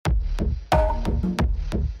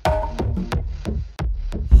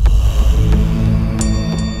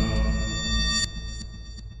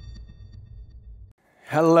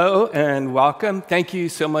Hello and welcome. Thank you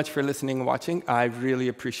so much for listening and watching. I really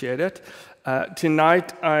appreciate it.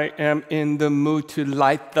 Tonight I am in the mood to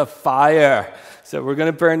light the fire. So we're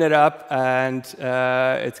going to burn it up, and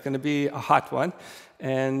it's going to be a hot one.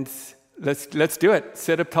 And let's do it.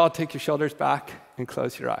 Sit up tall, take your shoulders back, and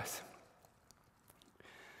close your eyes.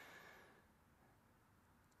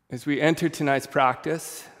 As we enter tonight's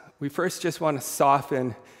practice, we first just want to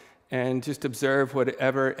soften and just observe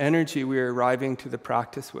whatever energy we are arriving to the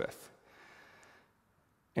practice with.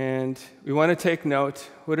 And we want to take note,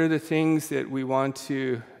 what are the things that we want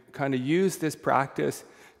to kind of use this practice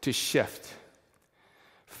to shift?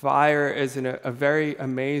 Fire is a very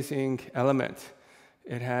amazing element.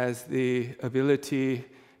 It has the ability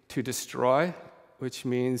to destroy, which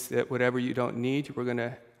means that whatever you don't need, we're going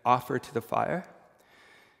to offer to the fire.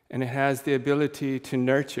 And it has the ability to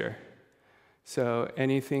nurture. So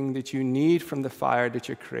anything that you need from the fire that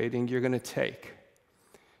you're creating, you're going to take.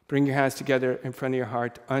 Bring your hands together in front of your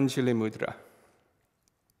heart, Anjali Mudra.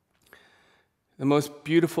 The most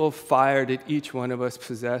beautiful fire that each one of us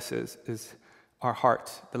possesses is our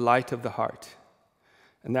heart, the light of the heart.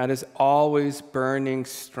 And that is always burning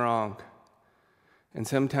strong. And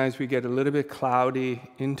sometimes we get a little bit cloudy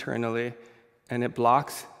internally, and it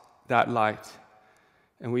blocks that light.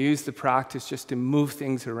 And we use the practice just to move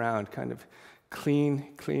things around, kind of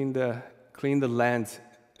clean the lens,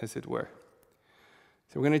 as it were.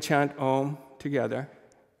 So we're going to chant Om together.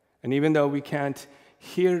 And even though we can't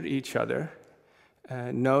hear each other,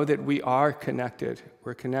 know that we are connected.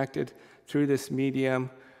 We're connected through this medium,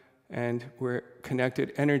 and we're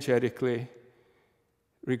connected energetically,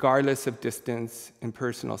 regardless of distance and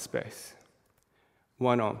personal space.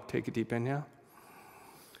 One Om. Take a deep inhale.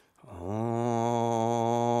 Om.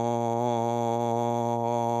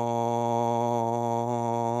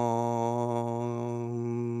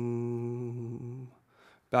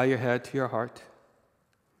 Bow your head to your heart.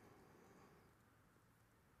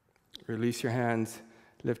 Release your hands,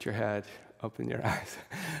 lift your head, open your eyes.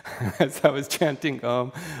 As I was chanting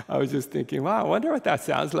Om, I was just thinking, wow, I wonder what that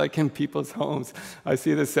sounds like in people's homes. I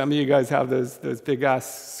see that some of you guys have those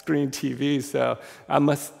big-ass screen TVs, so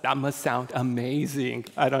that must sound amazing.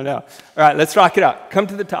 I don't know. All right, let's rock it out. Come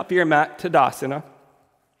to the top of your mat, Tadasana.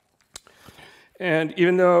 And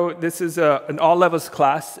even though this is an all-levels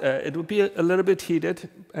class, it will be a little bit heated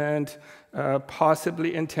and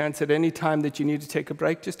possibly intense. At any time that you need to take a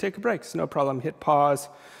break, just take a break. It's no problem. Hit pause,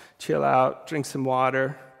 chill out, drink some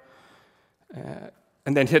water,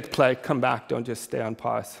 and then hit play, come back. Don't just stay on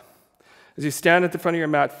pause. As you stand at the front of your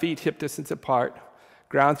mat, feet hip distance apart,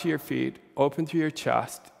 ground through your feet, open through your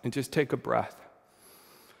chest, and just take a breath.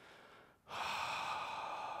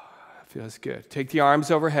 Feels good. Take the arms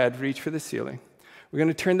overhead, reach for the ceiling. We're going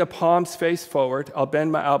to turn the palms face forward. I'll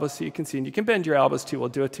bend my elbows so you can see. And you can bend your elbows too. We'll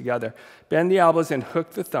do it together. Bend the elbows and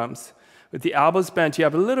hook the thumbs. With the elbows bent, you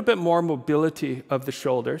have a little bit more mobility of the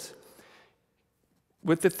shoulders.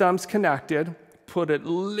 With the thumbs connected, put a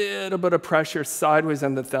little bit of pressure sideways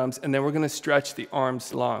on the thumbs, and then we're going to stretch the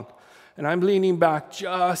arms long. And I'm leaning back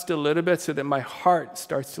just a little bit so that my heart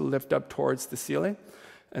starts to lift up towards the ceiling.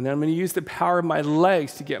 And then I'm going to use the power of my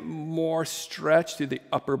legs to get more stretch through the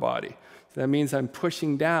upper body. So that means I'm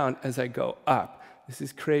pushing down as I go up. This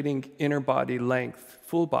is creating inner body length,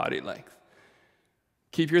 full body length.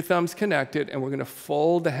 Keep your thumbs connected, and we're going to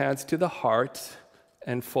fold the hands to the heart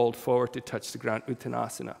and fold forward to touch the ground,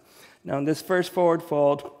 Uttanasana. Now in this first forward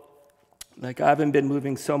fold, like I haven't been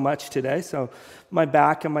moving so much today, so my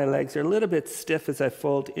back and my legs are a little bit stiff as I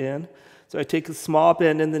fold in. So I take a small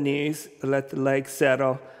bend in the knees, let the legs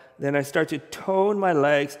settle. Then I start to tone my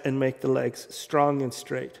legs and make the legs strong and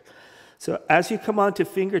straight. So as you come onto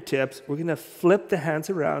fingertips, we're going to flip the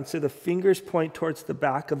hands around so the fingers point towards the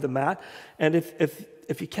back of the mat. And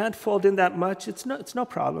if you can't fold in that much, it's no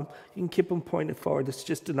problem. You can keep them pointed forward. It's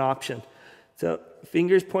just an option. So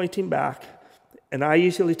fingers pointing back. And I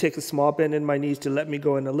usually take a small bend in my knees to let me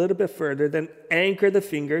go in a little bit further. Then anchor the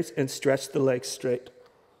fingers and stretch the legs straight.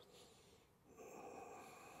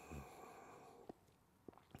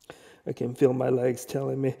 I can feel my legs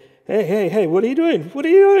telling me, hey, what are you doing? What are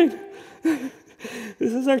you doing?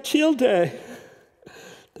 This is our chill day.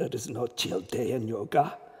 There is no chill day in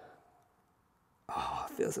yoga. Oh,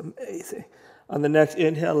 it feels amazing. On the next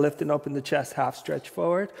inhale, lift and open the chest, half stretch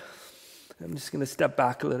forward. I'm just going to step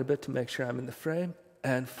back a little bit to make sure I'm in the frame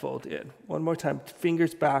and fold in. One more time,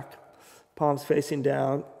 fingers back, palms facing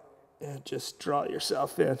down, and just draw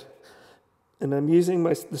yourself in. And I'm using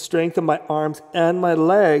the strength of my arms and my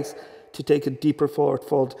legs to take a deeper forward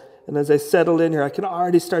fold. And as I settle in here, I can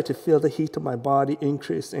already start to feel the heat of my body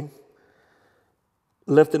increasing.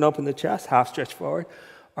 Lift and open the chest, half stretch forward,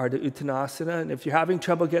 Ardha Uttanasana. And if you're having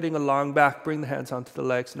trouble getting a long back, bring the hands onto the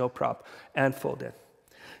legs, no problem, and fold in.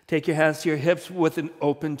 Take your hands to your hips with an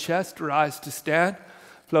open chest, rise to stand.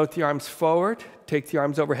 Float the arms forward, take the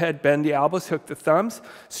arms overhead, bend the elbows, hook the thumbs.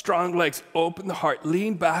 Strong legs, open the heart,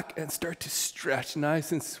 lean back and start to stretch,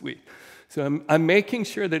 nice and sweet. So I'm making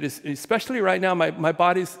sure that, especially right now, my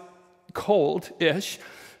body's cold-ish,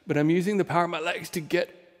 but I'm using the power of my legs to get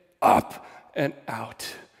up and out.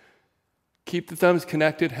 Keep the thumbs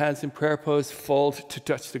connected, hands in prayer pose, fold to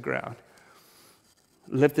touch the ground.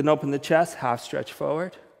 Lift and open the chest, half stretch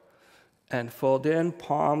forward, and fold in,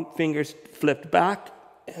 palm, fingers flipped back,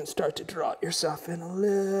 and start to draw yourself in a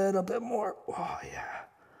little bit more. Oh, yeah.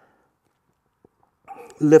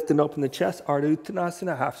 Lift and open the chest, Ardha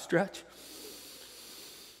Uttanasana, half stretch,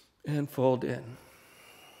 and fold in.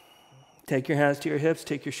 Take your hands to your hips,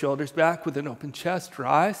 take your shoulders back with an open chest,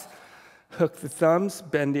 rise. Hook the thumbs,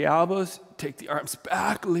 bend the elbows, take the arms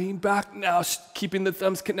back, lean back. Now keeping the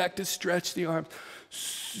thumbs connected, stretch the arms.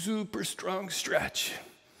 Super strong stretch.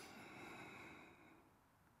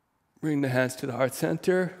 Bring the hands to the heart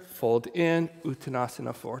center, fold in,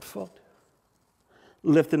 Uttanasana, forward fold.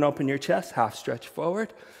 Lift and open your chest, half stretch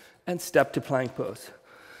forward, and step to plank pose.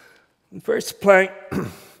 First plank,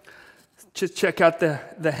 just check out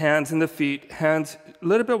the hands and the feet. Hands a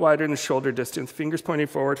little bit wider in the shoulder distance, fingers pointing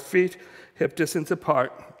forward, feet hip distance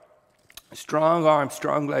apart. Strong arms,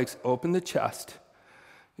 strong legs, open the chest.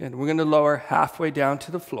 And we're going to lower halfway down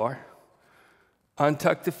to the floor.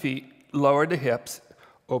 Untuck the feet, lower the hips,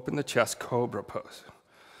 open the chest, cobra pose.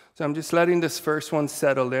 So I'm just letting this first one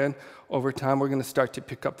settle in. Over time, we're going to start to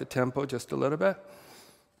pick up the tempo just a little bit.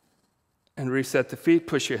 And reset the feet,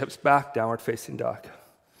 push your hips back, downward facing dog.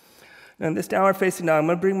 Now in this downward facing dog, I'm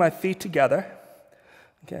going to bring my feet together.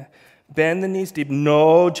 Okay. Bend the knees deep,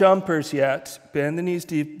 no jumpers yet. Bend the knees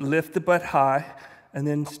deep, lift the butt high, and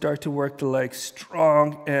then start to work the legs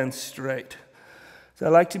strong and straight. So I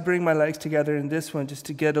like to bring my legs together in this one just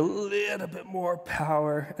to get a little bit more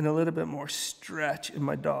power and a little bit more stretch in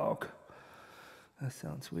my dog. That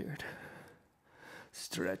sounds weird.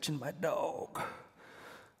 Stretch in my dog.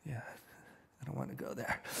 Yeah, I don't want to go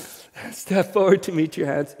there. Step forward to meet your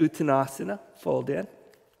hands, Uttanasana, fold in.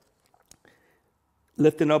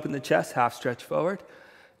 Lift and open the chest, half stretch forward,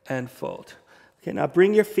 and fold. Okay, now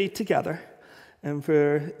bring your feet together. And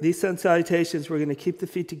for these sun salutations, we're going to keep the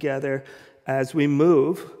feet together as we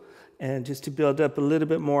move, and just to build up a little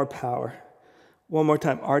bit more power. One more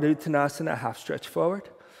time, Ardha Uttanasana, half stretch forward,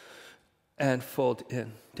 and fold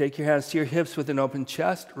in. Take your hands to your hips with an open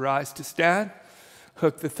chest, rise to stand.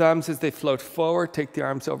 Hook the thumbs as they float forward, take the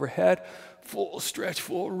arms overhead, full stretch,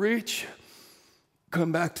 full reach.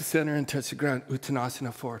 Come back to center and touch the ground,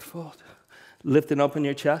 Uttanasana, forward fold. Lift and open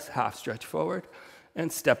your chest, half stretch forward,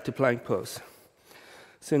 and step to plank pose.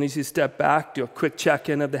 As soon as you step back, do a quick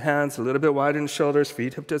check-in of the hands, a little bit wider in the shoulders,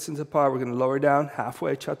 feet hip distance apart. We're going to lower down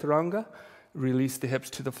halfway, chaturanga. Release the hips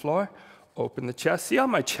to the floor. Open the chest. See how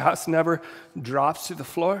my chest never drops to the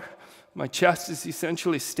floor? My chest is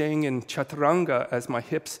essentially staying in chaturanga as my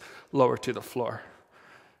hips lower to the floor.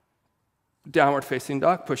 Downward facing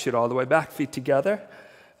dog, push it all the way back, feet together.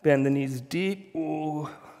 Bend the knees deep. Ooh,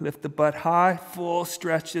 lift the butt high, full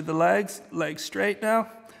stretch to the legs. Legs straight now.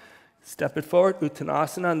 Step it forward,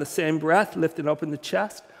 Uttanasana on the same breath. Lift and open the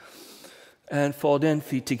chest. And fold in,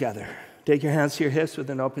 feet together. Take your hands to your hips with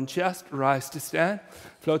an open chest. Rise to stand.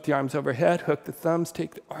 Float the arms overhead. Hook the thumbs.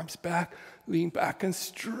 Take the arms back. Lean back and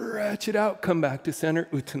stretch it out. Come back to center,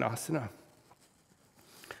 Uttanasana.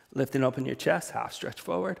 Lift and open your chest. Half stretch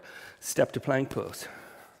forward. Step to plank pose.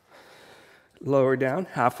 Lower down,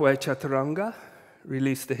 halfway, chaturanga.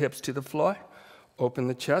 Release the hips to the floor. Open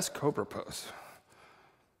the chest, cobra pose.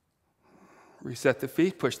 Reset the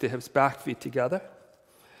feet, push the hips back, feet together.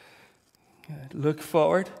 Good. Look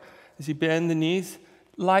forward as you bend the knees.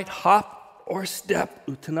 Light hop or step,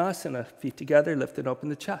 Uttanasana. Feet together, lift and open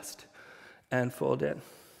the chest. And fold in.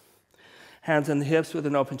 Hands on the hips with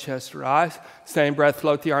an open chest, rise. Same breath,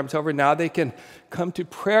 float the arms over. Now they can come to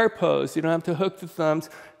prayer pose. You don't have to hook the thumbs.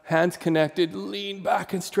 Hands connected, lean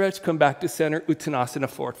back and stretch. Come back to center, Uttanasana,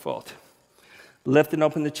 forward fold. Lift and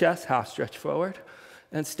open the chest, half stretch forward.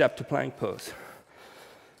 And step to plank pose.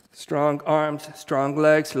 Strong arms, strong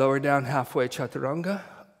legs, lower down halfway, chaturanga.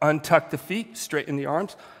 Untuck the feet, straighten the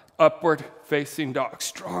arms. Upward facing dog,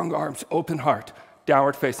 strong arms, open heart.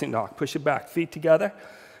 Downward facing dog, push it back, feet together.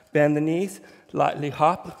 Bend the knees, lightly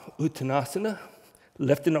hop, Uttanasana.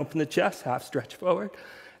 Lift and open the chest, half stretch forward,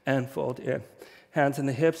 and fold in. Hands on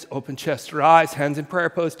the hips, open chest, rise. Hands in prayer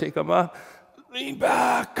pose, take them up. lean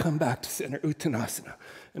back, come back to center, Uttanasana.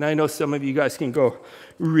 And I know some of you guys can go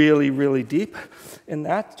really, really deep in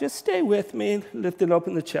that. Just stay with me, lift and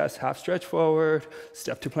open the chest, half stretch forward,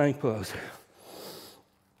 step to plank pose.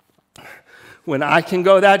 When I can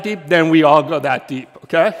go that deep, then we all go that deep,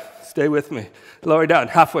 okay? Stay with me. Lower down,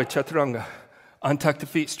 halfway, chaturanga. Untuck the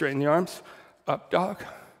feet, straighten the arms. Up dog,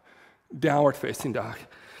 downward facing dog.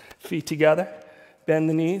 Feet together, bend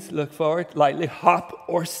the knees, look forward, lightly hop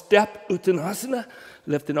or step, Uttanasana.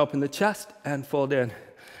 Lift and open the chest and fold in.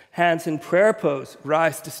 Hands in prayer pose,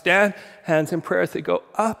 rise to stand. Hands in prayer as they go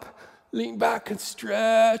up, lean back and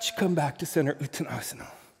stretch. Come back to center, Uttanasana.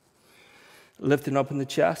 Lift and open the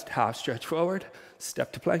chest, half stretch forward,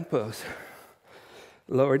 step to plank pose.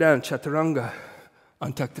 Lower down, chaturanga.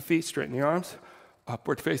 Untuck the feet, straighten the arms.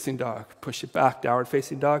 Upward facing dog. Push it back, downward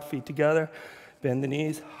facing dog, feet together. Bend the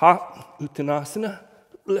knees, hop, Uttanasana.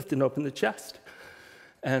 Lift and open the chest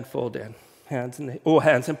and fold in. Hands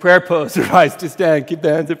in prayer pose. Rise to stand. Keep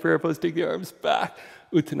the hands in prayer pose. Take the arms back.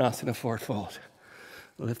 Uttanasana, forward fold.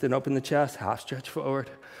 Lift and open the chest, half stretch forward.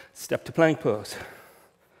 Step to plank pose.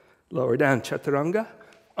 Lower down, chaturanga.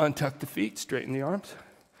 Untuck the feet, straighten the arms.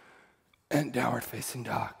 And downward facing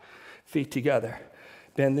dog. Feet together.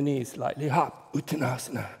 Bend the knees, lightly hop,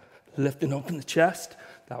 Uttanasana. Lift and open the chest.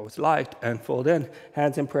 That was light. And fold in.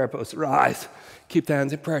 Hands in prayer pose. Rise. Keep the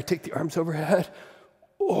hands in prayer. Take the arms overhead.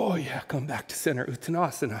 Oh yeah, come back to center,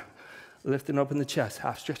 Uttanasana. Lift and open the chest.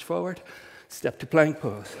 Half stretch forward. Step to plank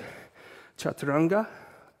pose. Chaturanga.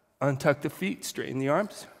 Untuck the feet. Straighten the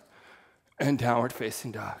arms. And downward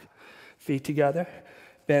facing dog. Feet together.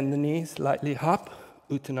 Bend the knees. Lightly hop.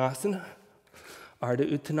 Uttanasana.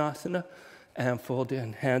 Ardha Uttanasana. And fold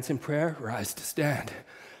in. Hands in prayer. Rise to stand.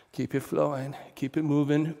 Keep it flowing. Keep it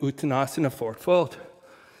moving. Uttanasana. Forward fold.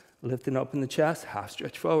 Lift and open the chest. Half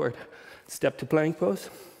stretch forward. Step to plank pose.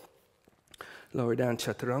 Lower down,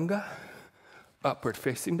 chaturanga. Upward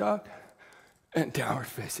facing dog. And downward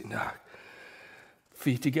facing dog.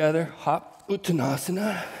 Feet together. Hop.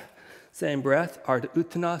 Uttanasana. Same breath. Ardha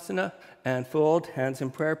Uttanasana. And fold. Hands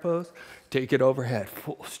in prayer pose. Take it overhead.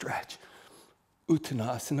 Full stretch.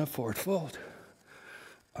 Uttanasana, forward fold.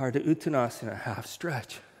 Ardha Uttanasana, half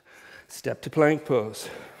stretch. Step to plank pose.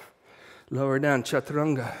 Lower down,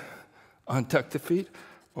 chaturanga. Untuck the feet,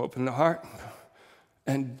 open the heart,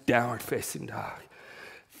 and downward facing dog.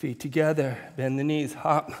 Feet together, bend the knees,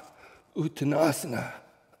 hop. Uttanasana,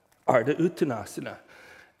 Ardha Uttanasana,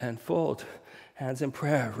 and fold. Hands in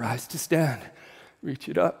prayer, rise to stand. Reach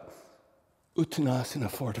it up.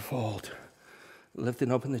 Uttanasana, forward fold. Lift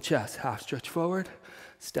and open the chest, half stretch forward,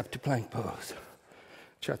 step to plank pose.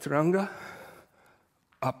 Chaturanga,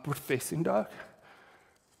 upward facing dog,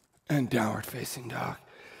 and downward facing dog.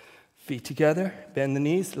 Feet together, bend the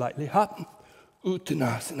knees, lightly hop.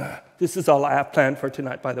 Uttanasana. This is all I have planned for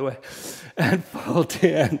tonight, by the way. And fold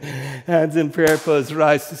in, hands in prayer pose,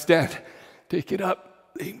 rise to stand. Take it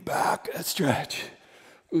up, lean back and stretch.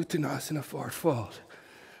 Uttanasana, forward fold.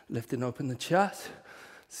 Lift and open the chest.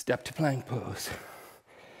 Step to plank pose.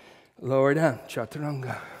 Lower down,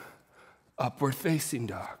 chaturanga. Upward facing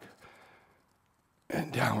dog.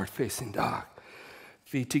 And downward facing dog.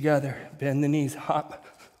 Feet together, bend the knees, hop.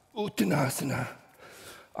 Uttanasana.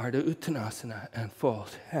 Ardha Uttanasana, and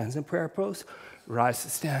fold. Hands in prayer pose. Rise to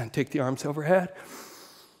stand. Take the arms overhead.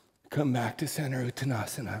 Come back to center,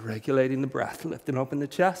 Uttanasana. Regulating the breath. Lift and open the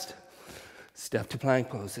chest. Step to plank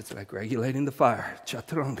pose. It's like regulating the fire.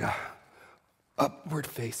 Chaturanga. Upward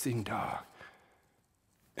facing dog.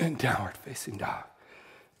 And downward facing dog.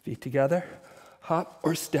 Feet together. Hop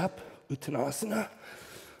or step. Uttanasana.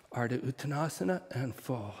 Ardha Uttanasana, and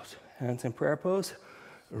fold. Hands in prayer pose.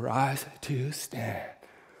 Rise to stand.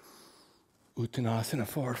 Uttanasana,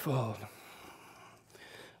 forward fold.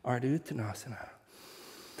 Ardha Uttanasana.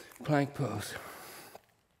 Plank pose.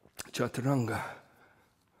 Chaturanga.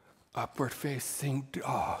 Upward facing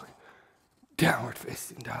dog. Downward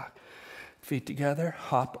facing dog. Feet together,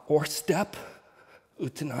 hop or step.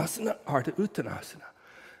 Uttanasana, Ardha Uttanasana.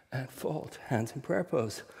 And fold. Hands in prayer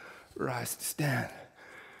pose. Rise to stand.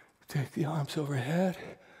 Take the arms overhead.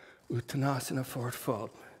 Uttanasana, forward fold.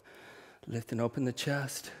 Lift and open the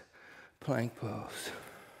chest. Plank pose.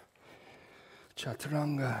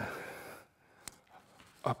 Chaturanga.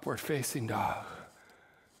 Upward facing dog.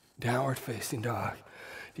 Downward facing dog.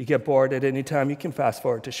 If you get bored at any time, you can fast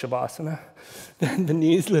forward to Shavasana. Then the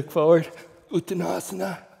knees look forward.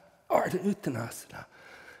 Uttanasana. Ardha Uttanasana.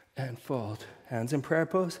 And fold. Hands in prayer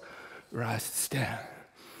pose. Rise to stand.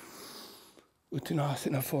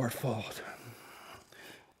 Uttanasana, forward fold.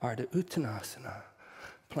 Ardha Uttanasana.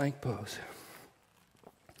 Plank pose.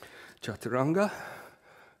 Chaturanga.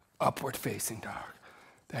 upward facing dog.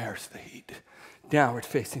 There's the heat. Downward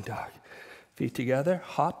facing dog. Feet together,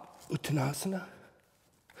 hop, Uttanasana.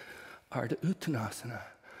 Ardha Uttanasana.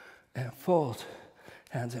 And fold.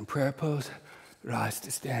 Hands in prayer pose, rise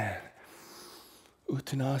to stand.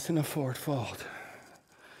 Uttanasana, forward fold.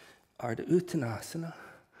 Ardha Uttanasana,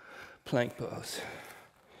 plank pose.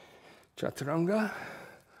 Chaturanga,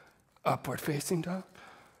 upward facing dog.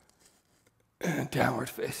 And downward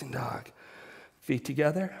facing dog. Feet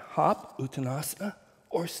together, hop, Uttanasana,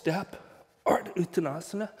 or step, Ardha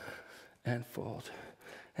Uttanasana, and fold.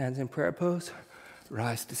 Hands in prayer pose,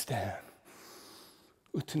 rise to stand.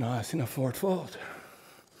 Uttanasana, forward fold.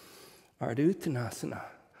 Ardha Uttanasana,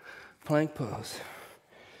 plank pose.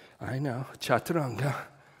 I know, Chaturanga,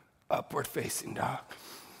 upward facing dog.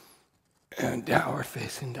 And downward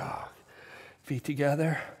facing dog. Feet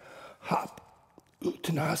together, hop,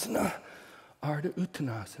 Uttanasana, Ardha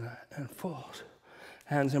Uttanasana, and fold.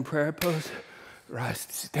 Hands in prayer pose, rise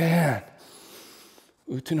to stand.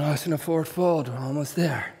 Uttanasana, forward fold, we're almost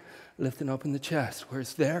there. Lifting open the chest.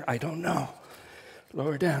 Where's there? I don't know.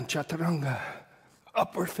 Lower down, Chaturanga,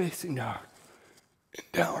 upward facing dog, and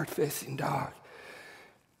downward facing dog.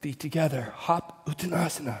 Feet together, hop,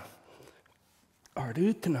 Uttanasana,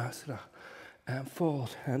 Ardha Uttanasana, and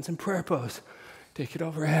fold. Hands in prayer pose. Take it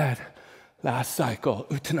overhead. Last cycle,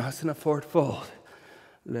 Uttanasana, forward fold.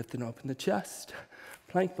 Lifting open the chest,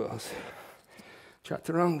 plank pose.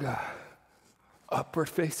 Chaturanga, upward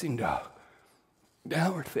facing dog,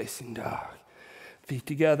 downward facing dog. Feet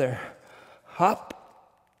together, hop,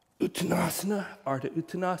 Uttanasana, Ardha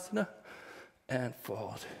Uttanasana, and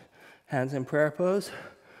fold. Hands in prayer pose,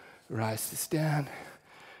 rise to stand.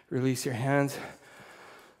 Release your hands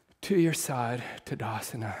to your side,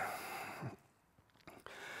 Tadasana.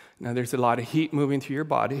 Now there's a lot of heat moving through your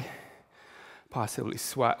body, possibly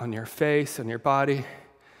sweat on your face, on your body.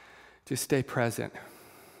 Just stay present,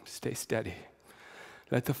 stay steady.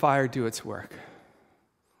 Let the fire do its work.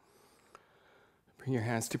 Bring your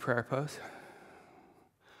hands to prayer pose.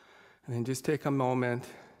 And then just take a moment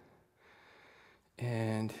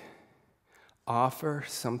and offer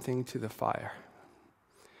something to the fire.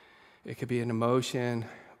 It could be an emotion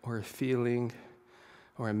or a feeling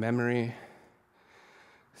or a memory,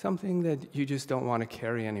 something that you just don't want to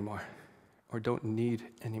carry anymore or don't need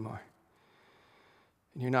anymore.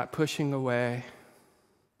 And you're not pushing away,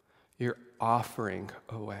 you're offering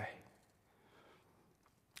away.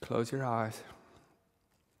 Close your eyes.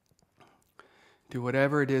 Do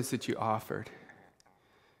whatever it is that you offered.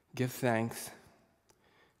 Give thanks,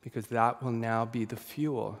 because that will now be the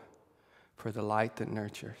fuel for the light that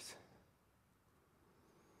nurtures.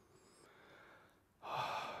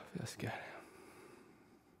 Oh, feels good.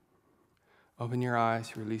 Open your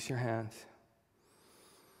eyes, release your hands.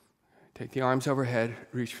 Take the arms overhead,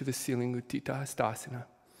 reach for the ceiling, Utthita Hastasana.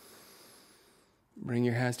 Bring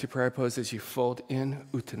your hands to prayer pose as you fold in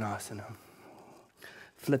Uttanasana.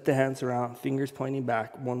 Flip the hands around, fingers pointing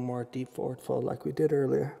back. One more deep forward fold like we did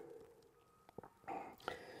earlier.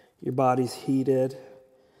 Your body's heated.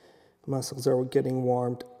 Muscles are getting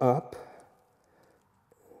warmed up.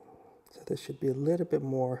 So this should be a little bit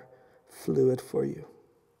more fluid for you.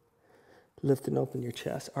 Lift and open your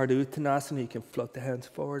chest. Ardha Uttanasana, you can float the hands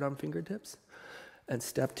forward on fingertips and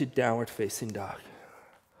step to downward facing dog.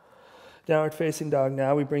 Downward facing dog,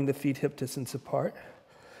 now we bring the feet hip distance apart.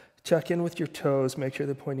 Check in with your toes, make sure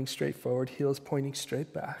they're pointing straight forward, heels pointing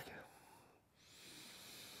straight back.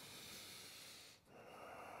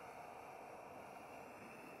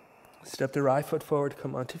 Step the right foot forward,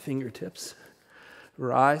 come onto fingertips.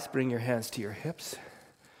 Rise, bring your hands to your hips.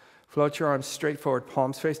 Float your arms straight forward,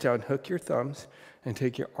 palms face down, hook your thumbs, and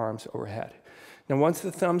take your arms overhead. Now once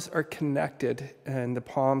the thumbs are connected and the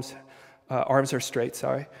arms are straight,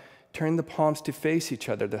 turn the palms to face each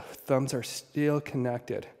other. The thumbs are still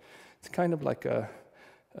connected. It's kind of like a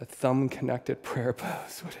thumb-connected prayer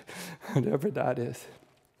pose, whatever that is.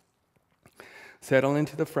 Settle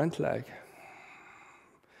into the front leg.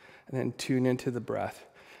 And then tune into the breath.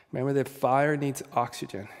 Remember that fire needs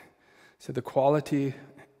oxygen. So the quality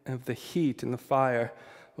of the heat in the fire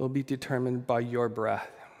will be determined by your breath.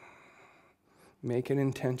 Make it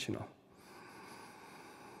intentional.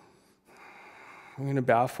 I'm going to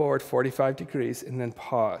bow forward 45 degrees and then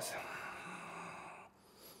pause.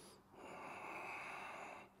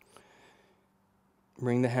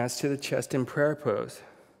 Bring the hands to the chest in prayer pose.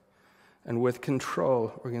 And with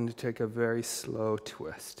control, we're going to take a very slow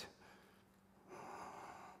twist.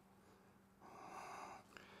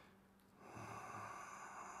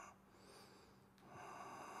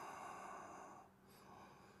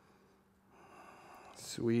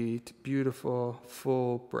 Sweet, beautiful,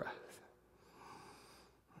 full breath.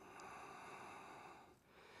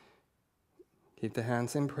 Keep the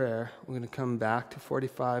hands in prayer. We're going to come back to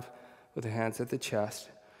 45 with the hands at the chest.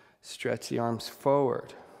 Stretch the arms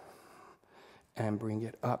forward and bring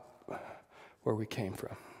it up where we came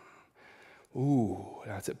from. Ooh,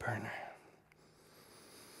 that's a burner.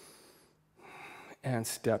 And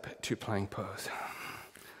step to plank pose.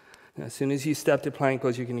 Now, as soon as you step to plank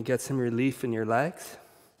pose, you're going to get some relief in your legs.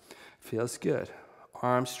 Feels good.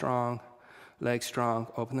 Arms strong, legs strong,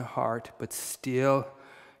 open the heart, but still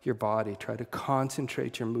your body. Try to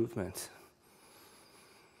concentrate your movements.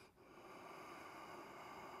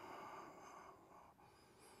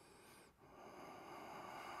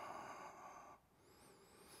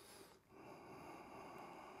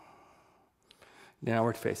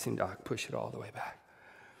 Downward facing dog. Push it all the way back.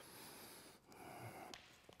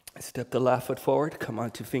 Step the left foot forward. Come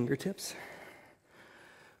onto fingertips.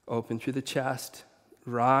 Open through the chest.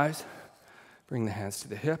 Rise. Bring the hands to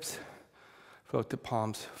the hips. Float the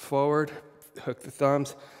palms forward. Hook the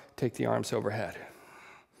thumbs. Take the arms overhead.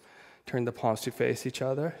 Turn the palms to face each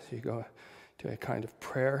other. So you go to a kind of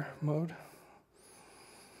prayer mode.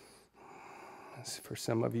 As for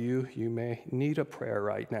some of you, you may need a prayer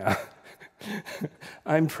right now.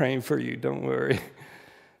 I'm praying for you, don't worry.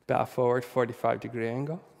 Bow forward, 45-degree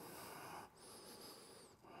angle.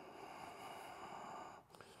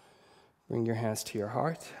 Bring your hands to your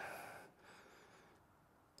heart.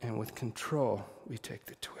 And with control, we take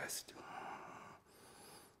the twist.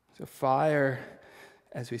 So fire,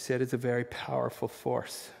 as we said, is a very powerful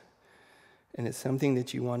force. And it's something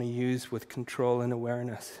that you want to use with control and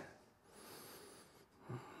awareness.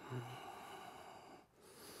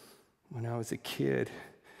 When I was a kid,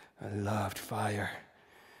 I loved fire.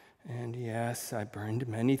 And yes, I burned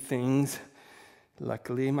many things.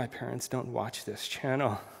 Luckily, my parents don't watch this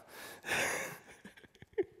channel.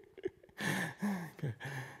 Okay.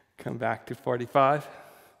 Come back to 45.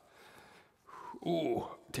 Ooh,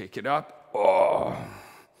 take it up. Oh,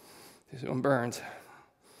 this one burns.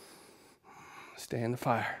 Stay in the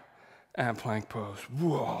fire. And plank pose.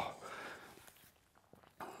 Whoa.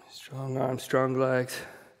 Strong arms, strong legs.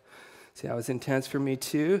 See, that was intense for me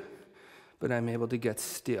too, but I'm able to get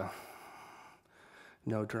still.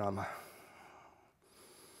 No drama.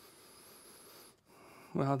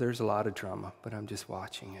 Well, there's a lot of drama, but I'm just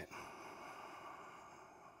watching it.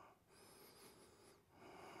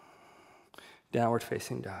 Downward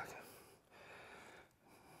facing dog.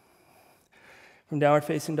 From downward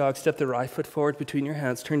facing dog, step the right foot forward between your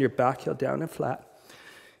hands. Turn your back heel down and flat.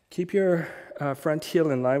 Keep your front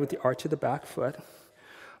heel in line with the arch of the back foot.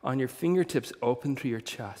 On your fingertips, open through your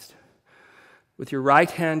chest. With your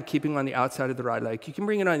right hand keeping on the outside of the right leg. You can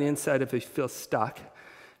bring it on the inside if you feel stuck.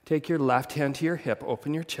 Take your left hand to your hip,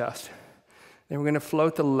 open your chest. Then we're going to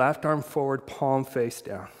float the left arm forward, palm face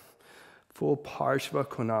down. Full Parshva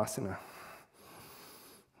Konasana.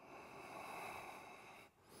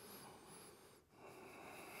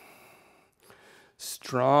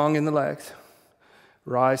 Strong in the legs.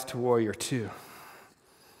 Rise to warrior two.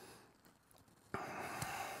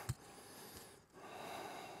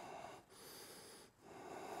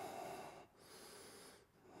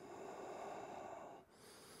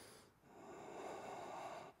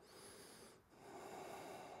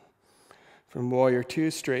 From warrior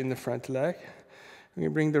two, straighten the front leg. We're going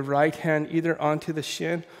to bring the right hand either onto the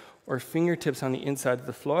shin or fingertips on the inside of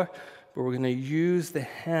the floor. But we're going to use the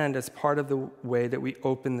hand as part of the way that we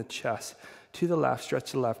open the chest. To the left,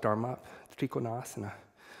 stretch the left arm up. Trikonasana,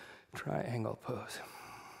 triangle pose.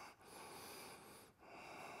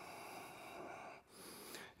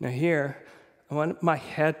 Now here, I want my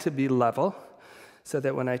head to be level so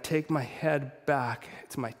that when I take my head back,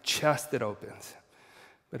 it's my chest that opens.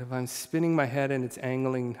 But if I'm spinning my head and it's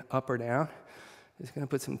angling up or down, it's going to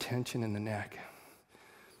put some tension in the neck.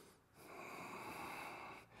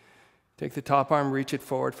 Take the top arm, reach it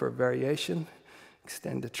forward for a variation.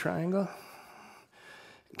 Extend the triangle.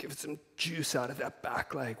 Give it some juice out of that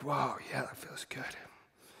back leg. Wow, yeah, that feels good.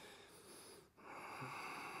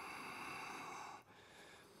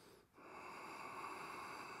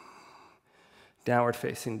 Downward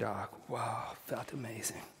facing dog. Wow, felt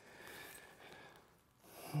amazing.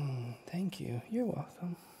 Thank you. You're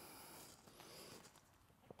welcome.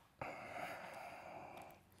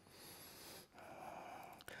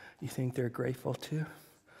 You think they're grateful too?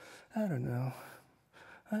 I don't know.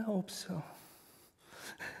 I hope so.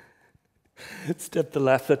 Step the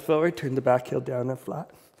left foot forward, turn the back heel down and flat.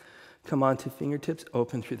 Come onto fingertips,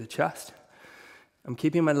 open through the chest. I'm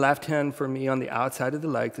keeping my left hand for me on the outside of the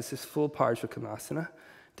leg. This is full Parshva Konasana.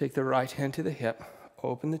 Take the right hand to the hip,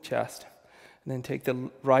 Open the chest. And then take the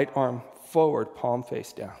right arm forward, palm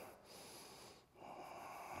face down.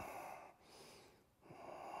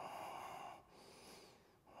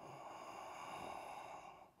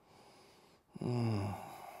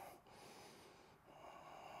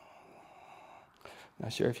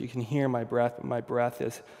 Not sure if you can hear my breath, but my breath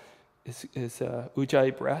is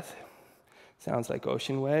ujjayi breath. Sounds like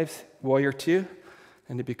ocean waves. Warrior 2,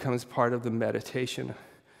 and it becomes part of the meditation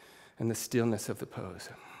and the stillness of the pose.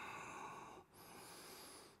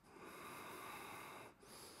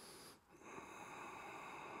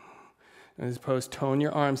 In this pose, tone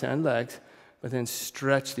your arms and legs, but then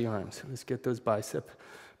stretch the arms. Let's get those bicep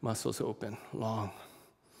muscles open, long.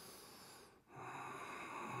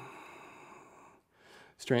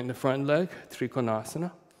 Straighten the front leg,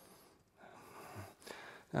 Trikonasana.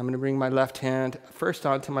 I'm going to bring my left hand first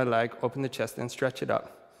onto my leg, open the chest, then stretch it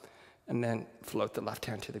up, and then float the left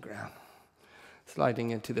hand to the ground.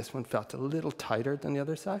 Sliding into this one felt a little tighter than the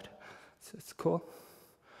other side, so it's cool.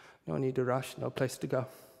 No need to rush, no place to go.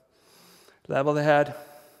 Level the head,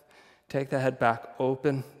 take the head back,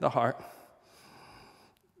 open the heart.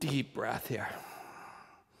 Deep breath here.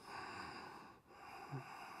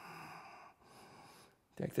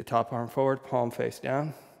 Take the top arm forward, palm face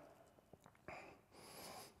down.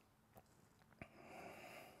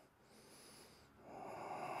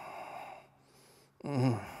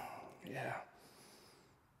 Yeah.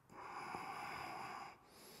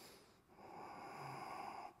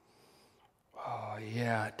 Oh,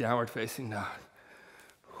 yeah, downward facing dog.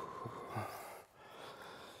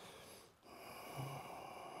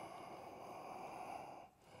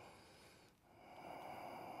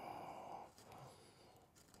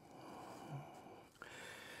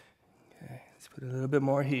 Let's put a little bit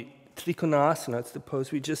more heat. Trikonasana, it's the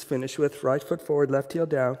pose we just finished with. Right foot forward, left heel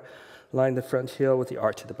down. Line the front heel with the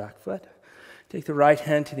arch of the back foot. Take the right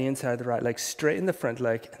hand to the inside of the right leg, straighten the front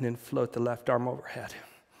leg, and then float the left arm overhead.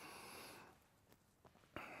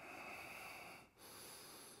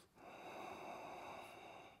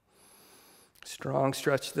 Strong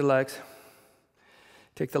stretch to the legs.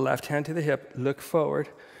 Take the left hand to the hip, look forward.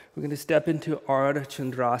 We're going to step into Ardha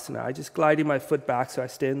Chandrasana. I just gliding my foot back so I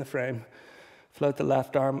stay in the frame. Float the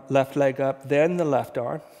left arm, left leg up, then the left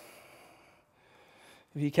arm.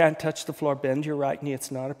 If you can't touch the floor, bend your right knee,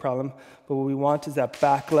 it's not a problem. But what we want is that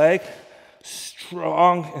back leg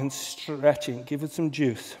strong and stretching. Give it some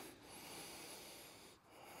juice.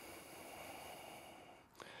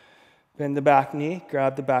 Bend the back knee,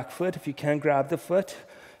 grab the back foot. If you can't grab the foot,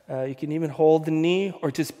 you can even hold the knee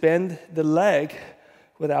or just bend the leg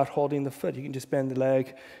without holding the foot. You can just bend the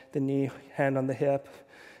leg, the knee, hand on the hip.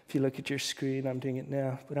 If you look at your screen, I'm doing it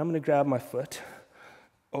now. But I'm going to grab my foot,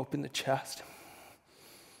 open the chest.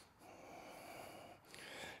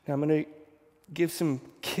 Now I'm going to give some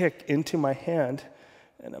kick into my hand,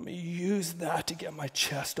 and I'm going to use that to get my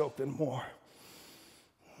chest open more.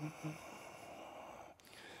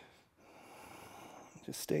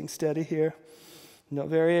 Just staying steady here. No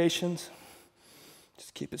variations.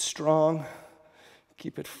 Just keep it strong.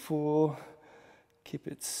 Keep it full. Keep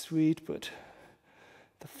it sweet, but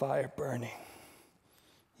the fire burning.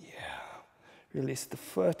 Yeah. Release the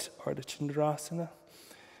foot, Ardha Chandrasana.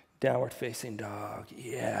 Downward facing dog.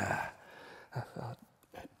 Yeah. I felt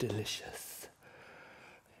delicious.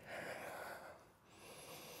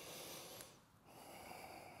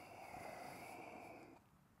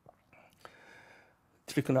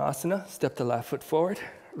 Trikonasana, step the left foot forward,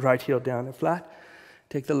 right heel down and flat.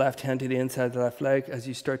 Take the left hand to the inside of the left leg. As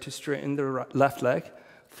you start to straighten the left leg,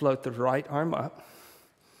 float the right arm up.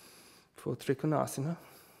 Full Trikonasana.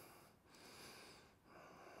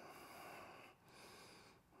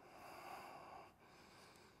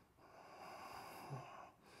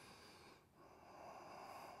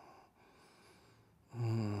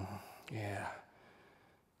 Yeah.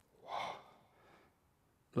 Wow.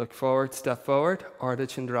 Look forward, step forward. Ardha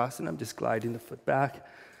Chandrasana. I'm just gliding the foot back.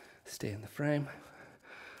 Stay in the frame.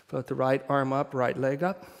 Float the right arm up, right leg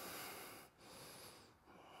up.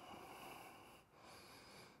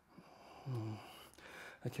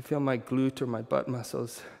 I can feel my glute or my butt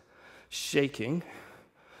muscles shaking.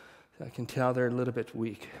 So I can tell they're a little bit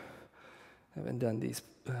weak. I haven't done these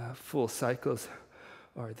full cycles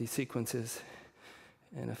or these sequences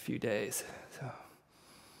in a few days. So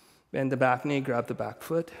bend the back knee, grab the back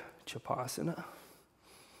foot, Chapasana.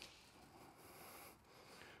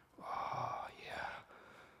 Oh,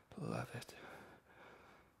 yeah. Love it.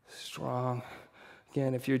 Strong.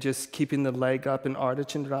 Again, if you're just keeping the leg up in Ardha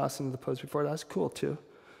Chandrasana, the pose before, that's cool too.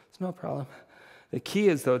 It's no problem. The key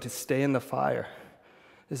is, though, to stay in the fire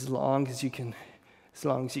as long as you can as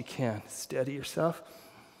long as you can. Steady yourself.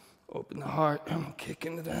 Open the heart. Kick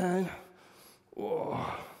into the hand. Whoa.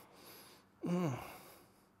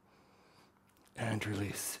 And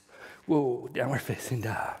release. Whoa, downward facing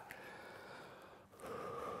dog.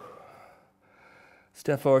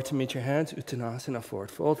 Step forward to meet your hands. Uttanasana, forward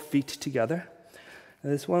fold, feet together.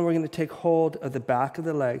 And this one, we're going to take hold of the back of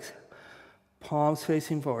the legs, palms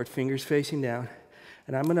facing forward, fingers facing down.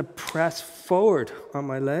 And I'm going to press forward on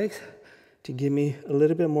my legs to give me a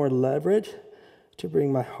little bit more leverage to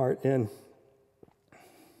bring my heart in.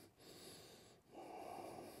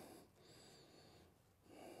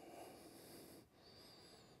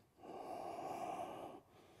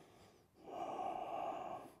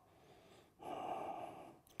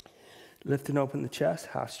 Lift and open the chest,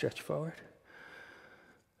 half stretch forward,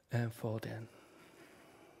 and fold in.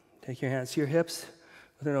 Take your hands to your hips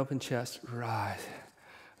with an open chest, rise.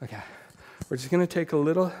 Okay, we're just gonna take a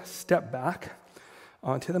little step back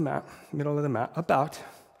onto the mat, middle of the mat, about.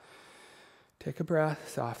 Take a breath,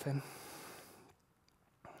 soften.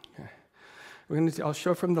 Okay, I'll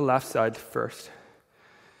show from the left side first.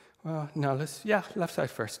 Well, no, left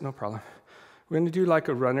side first, no problem. We're going to do like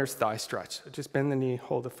a runner's thigh stretch. So just bend the knee,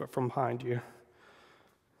 hold the foot from behind you.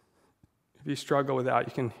 If you struggle with that,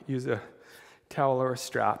 you can use a towel or a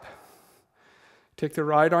strap. Take the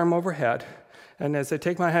right arm overhead. And as I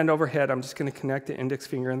take my hand overhead, I'm just going to connect the index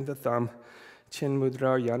finger and the thumb. Chin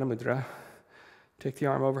mudra or yana mudra. Take the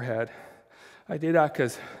arm overhead. I did that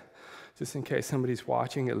because, just in case somebody's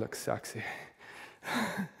watching, it looks sexy.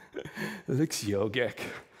 It looks yogic.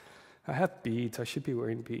 I have beads. I should be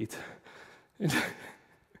wearing beads. Good.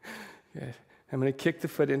 I'm going to kick the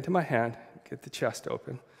foot into my hand, get the chest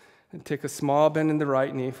open, and take a small bend in the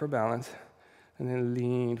right knee for balance, and then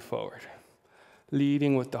lean forward,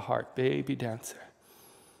 leading with the heart, baby dancer.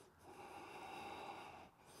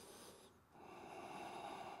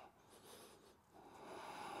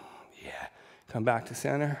 Yeah, come back to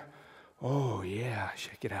center. Oh yeah,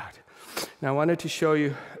 shake it out. Now I wanted to show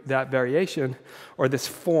you that variation, or this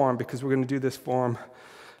form, because we're going to do this form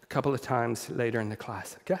couple of times later in the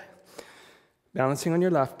class, okay? Balancing on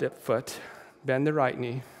your left foot, bend the right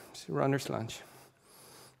knee, just runner's lunge.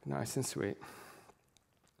 Nice and sweet.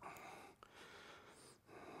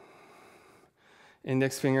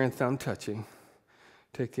 Index finger and thumb touching.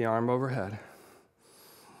 Take the arm overhead.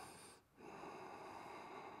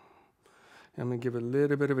 I'm going to give a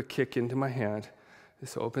little bit of a kick into my hand.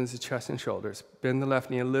 This opens the chest and shoulders. Bend the left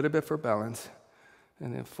knee a little bit for balance,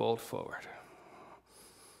 and then fold forward.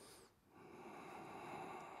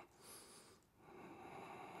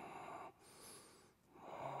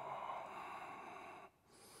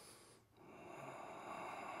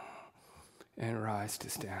 And rise to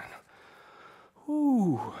stand.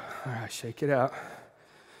 Ooh. All right, shake it out.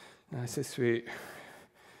 Nice and sweet.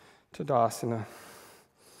 Tadasana.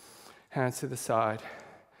 Hands to the side.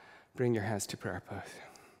 Bring your hands to prayer pose.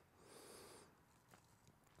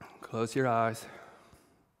 Close your eyes.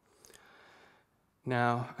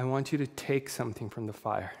 Now, I want you to take something from the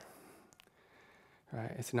fire.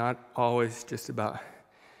 Right? It's not always just about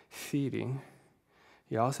feeding.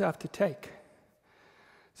 You also have to take.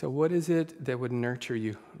 So what is it that would nurture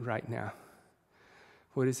you right now?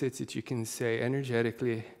 What is it that you can say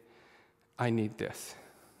energetically, I need this?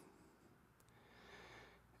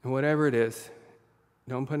 And whatever it is,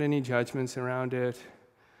 don't put any judgments around it,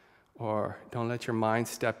 or don't let your mind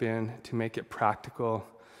step in to make it practical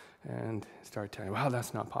and start telling, well,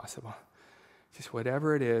 that's not possible. Just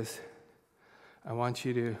whatever it is, I want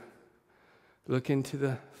you to look into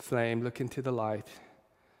the flame, look into the light,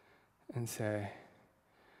 and say,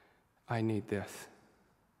 I need this.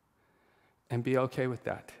 And be okay with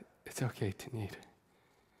that. It's okay to need.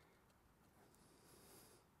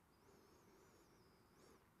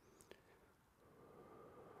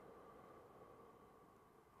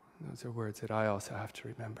 Those are words that I also have to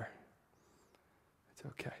remember. It's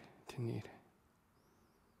okay to need.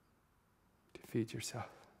 To feed yourself.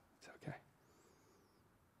 It's okay.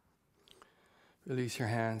 Release your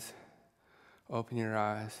hands. Open your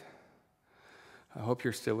eyes. I hope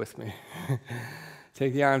you're still with me.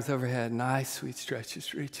 Take the arms overhead. Nice, sweet stretch.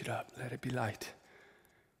 Just reach it up. Let it be light.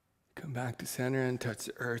 Come back to center and touch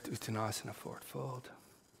the earth. Uttanasana, forward fold.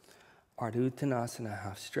 Ardha Uttanasana,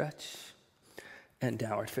 half stretch. And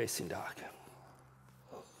downward facing dog.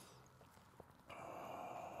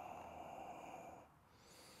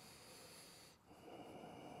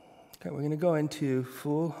 Okay, we're going to go into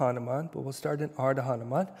full Hanuman, but we'll start in Ardha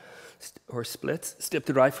Hanuman, or splits. Step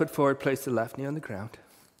the right foot forward, place the left knee on the ground.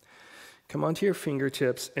 Come onto your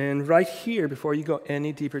fingertips, and right here, before you go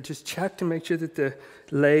any deeper, just check to make sure that the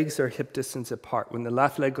legs are hip distance apart. When the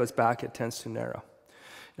left leg goes back, it tends to narrow.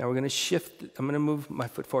 Now we're going to shift. I'm going to move my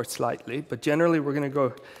foot forward slightly, but generally we're going to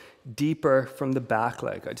go deeper from the back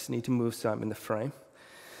leg. I just need to move so I'm in the frame.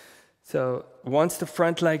 So once the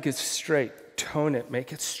front leg is straight, tone it,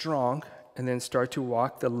 make it strong, and then start to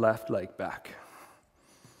walk the left leg back.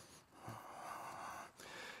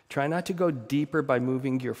 Try not to go deeper by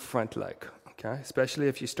moving your front leg, okay? Especially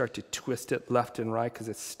if you start to twist it left and right because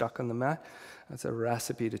it's stuck on the mat. That's a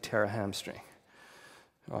recipe to tear a hamstring.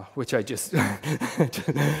 Which I just,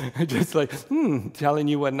 just like, telling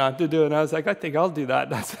you what not to do. And I was like, I think I'll do that.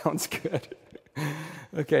 That sounds good.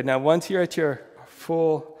 Okay, now once you're at your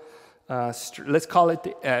full, let's call it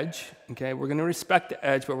the edge, okay? We're going to respect the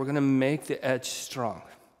edge, but we're going to make the edge strong.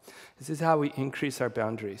 This is how we increase our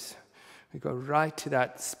boundaries. We go right to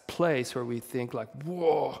that place where we think like,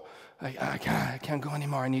 whoa, I can't go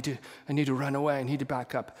anymore. I need to run away. I need to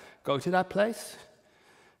back up. Go to that place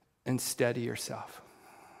and steady yourself.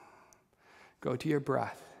 Go to your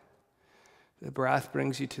breath. The breath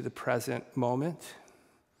brings you to the present moment.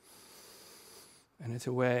 And it's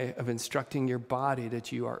a way of instructing your body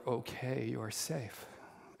that you are okay, you are safe.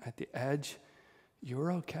 At the edge,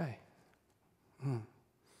 you're okay.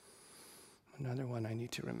 Another one I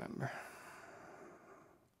need to remember.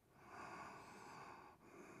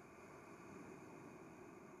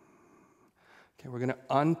 Okay, we're going to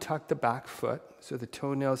untuck the back foot so the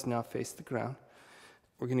toenails now face the ground.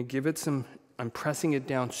 We're going to give it some, I'm pressing it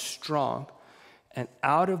down strong, and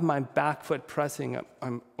out of my back foot pressing up,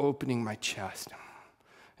 I'm opening my chest.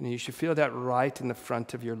 And you should feel that right in the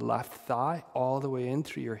front of your left thigh, all the way in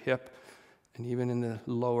through your hip, and even in the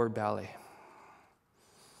lower belly.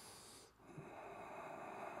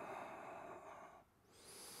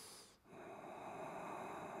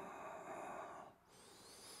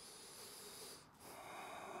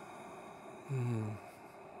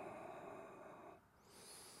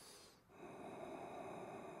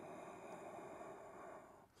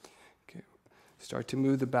 Okay, start to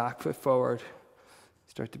move the back foot forward.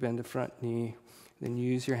 Start to bend the front knee. Then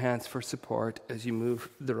use your hands for support as you move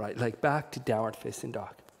the right leg back to downward facing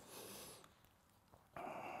dog.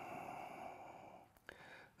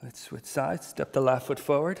 Let's switch sides. Step the left foot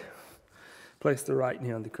forward. Place the right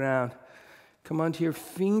knee on the ground. Come onto your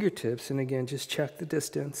fingertips, and again, just check the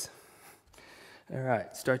distance. All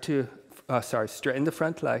right, straighten the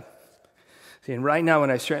front leg. See, and right now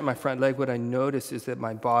when I straighten my front leg, what I noticed is that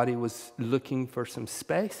my body was looking for some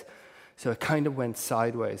space, so it kind of went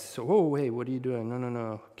sideways. So, oh, wait, what are you doing?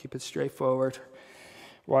 No. Keep it straight forward.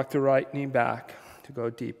 Walk the right knee back to go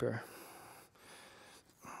deeper.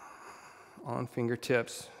 On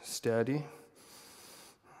fingertips, steady.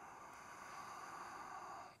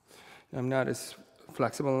 I'm not as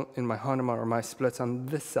flexible in my Hanuman or my splits on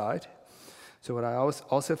this side. So what I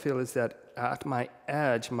also feel is that at my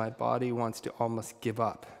edge, my body wants to almost give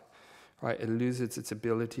up, right? It loses its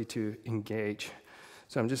ability to engage.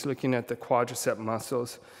 So I'm just looking at the quadricep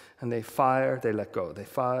muscles, and they fire, they let go. They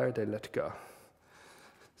fire, they let go.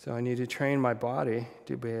 So I need to train my body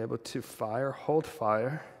to be able to fire, hold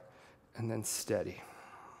fire, and then steady.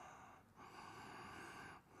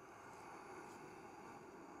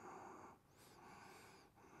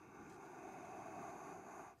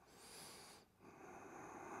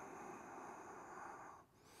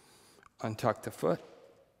 Untuck the foot.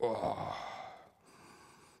 Oh.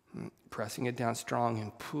 Pressing it down strong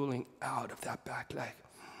and pulling out of that back leg.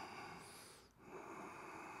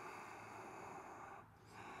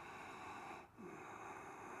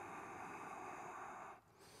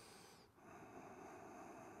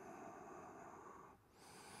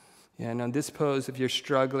 Yeah, and on this pose, if you're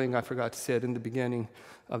struggling, I forgot to say it in the beginning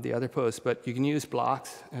of the other pose, but you can use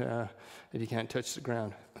blocks if you can't touch the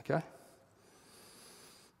ground, okay?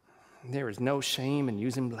 There is no shame in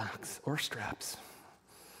using blocks or straps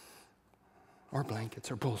or blankets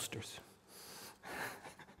or bolsters.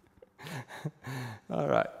 All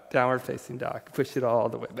right, downward facing dog. Push it all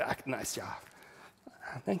the way back. Nice job.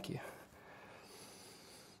 Thank you.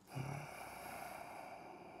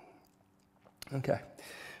 Okay,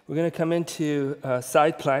 we're going to come into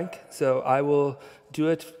side plank. So I will do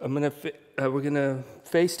it. We're going to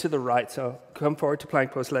face to the right. So come forward to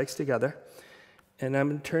plank pose, legs together. And I'm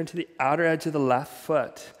going to turn to the outer edge of the left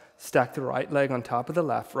foot. Stack the right leg on top of the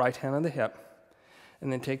left, right hand on the hip.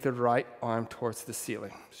 And then take the right arm towards the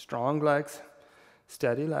ceiling. Strong legs,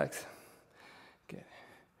 steady legs. Okay.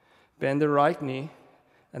 Bend the right knee,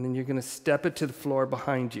 and then you're going to step it to the floor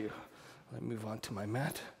behind you. Let me move on to my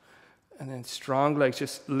mat. And then strong legs,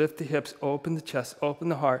 just lift the hips, open the chest, open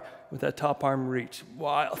the heart with that top arm reach.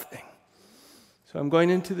 Wild thing. So I'm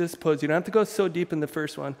going into this pose. You don't have to go so deep in the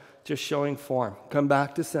first one, just showing form. Come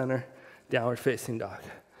back to center, downward facing dog.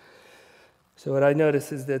 So what I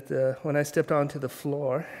noticed is that when I stepped onto the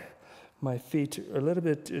floor, my feet are a little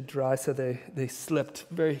bit dry, so they slipped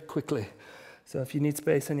very quickly. So if you need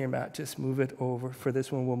space on your mat, just move it over. For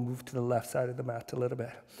this one, we'll move to the left side of the mat a little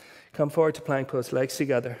bit. Come forward to plank pose, legs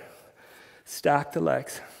together. Stack the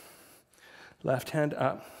legs. Left hand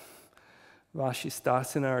up.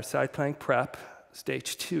 Vashisthasana, or side plank prep,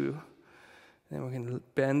 stage 2. Then we're going to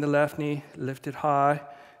bend the left knee, lift it high,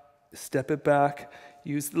 step it back,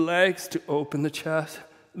 use the legs to open the chest,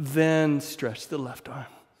 then stretch the left arm.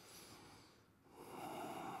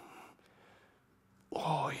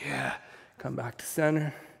 Oh yeah. Come back to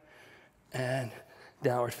center and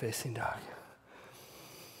downward facing dog.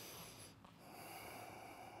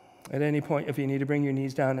 At any point, if you need to bring your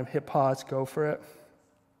knees down and hip pause, go for it.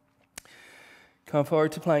 Come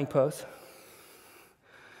forward to plank pose.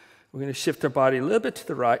 We're going to shift our body a little bit to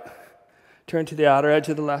the right. Turn to the outer edge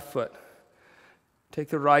of the left foot. Take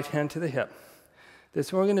the right hand to the hip.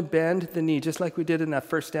 This one, we're going to bend the knee just like we did in that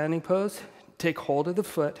first standing pose. Take hold of the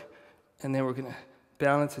foot, and then we're going to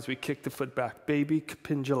balance as we kick the foot back. Baby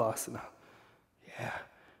Kapinjalasana. Yeah.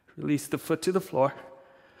 Release the foot to the floor.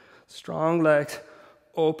 Strong legs.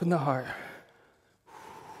 Open the heart.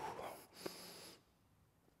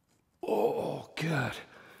 Oh, good.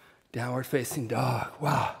 Downward facing dog.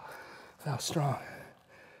 Wow. How strong.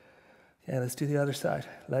 Yeah, let's do the other side.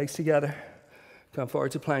 Legs together. Come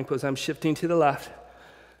forward to plank pose. I'm shifting to the left.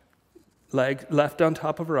 Leg left on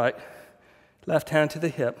top of right. Left hand to the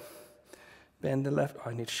hip. Bend the left. Oh,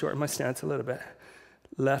 I need to shorten my stance a little bit.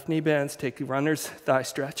 Left knee bends. Take the runner's thigh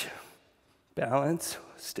stretch. Balance.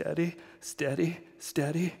 Steady, steady,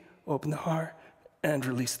 steady. Open the heart and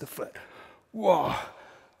release the foot. Whoa.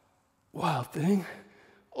 Wild thing.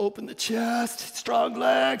 Open the chest. Strong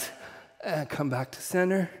legs. And come back to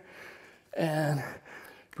center. And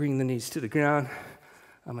bring the knees to the ground.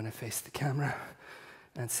 I'm going to face the camera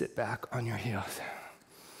and sit back on your heels.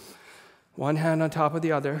 One hand on top of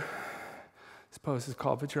the other. This pose is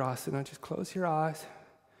called Vajrasana. Just close your eyes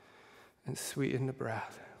and sweeten the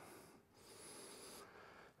breath.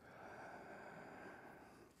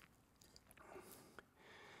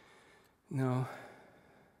 Now,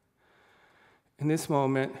 in this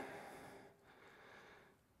moment,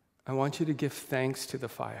 I want you to give thanks to the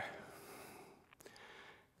fire.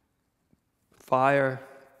 Fire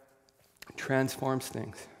transforms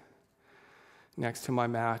things. Next to my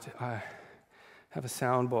mat, I have a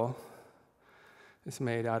sound bowl. It's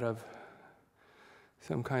made out of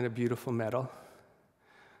some kind of beautiful metal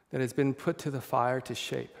that has been put to the fire to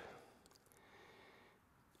shape.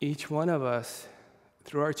 Each one of us,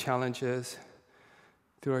 through our challenges,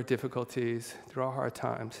 through our difficulties, through our hard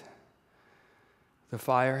times, the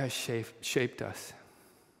fire has shaped us.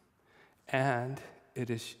 And it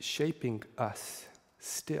is shaping us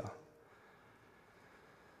still.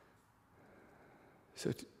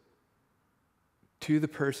 So to the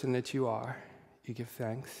person that you are, you give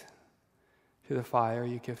thanks. To the fire,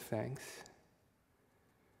 you give thanks.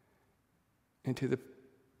 And to the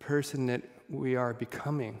person that we are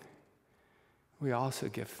becoming, we also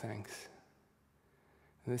give thanks.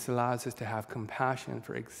 And this allows us to have compassion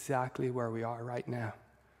for exactly where we are right now.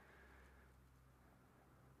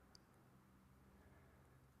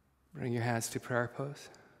 Bring your hands to prayer pose.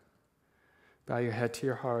 Bow your head to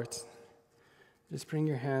your heart. Just bring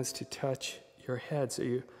your hands to touch your head so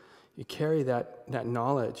you carry that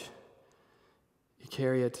knowledge. You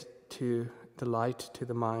carry it to the light, to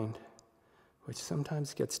the mind, which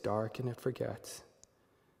sometimes gets dark and it forgets.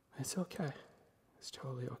 It's okay. It's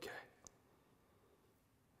totally okay.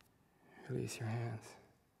 Release your hands.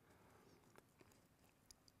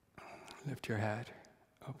 Lift your head.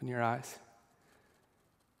 Open your eyes.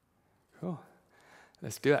 Cool.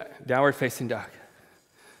 Let's do it. Downward facing dog.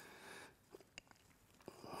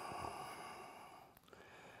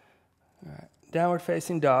 All right. Downward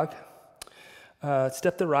facing dog.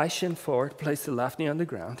 Step the right shin forward. Place the left knee on the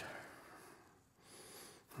ground.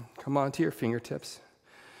 Come onto your fingertips.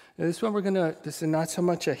 Now this one this is not so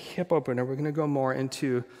much a hip opener. We're gonna go more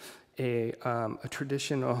into a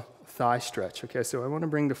traditional thigh stretch. Okay, so I want to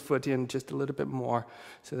bring the foot in just a little bit more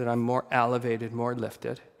so that I'm more elevated, more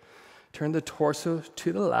lifted. Turn the torso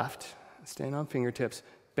to the left, staying on fingertips.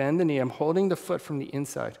 Bend the knee. I'm holding the foot from the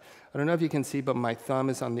inside. I don't know if you can see, but my thumb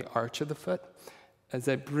is on the arch of the foot. As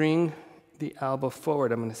I bring the elbow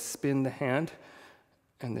forward, I'm going to spin the hand,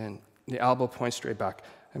 and then the elbow points straight back.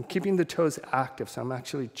 I'm keeping the toes active, so I'm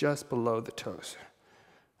actually just below the toes.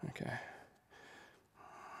 Okay.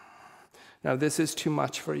 Now, this is too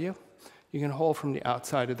much for you. You can hold from the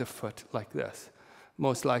outside of the foot like this.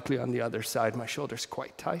 Most likely on the other side, my shoulder's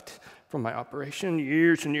quite tight from my operation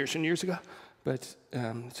years and years and years ago. But,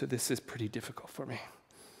 so this is pretty difficult for me.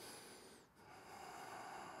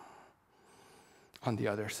 On the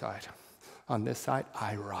other side. On this side,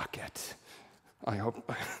 I rock it. I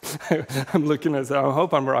hope, I'm looking as I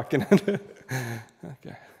hope I'm rocking it.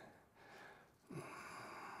 Okay.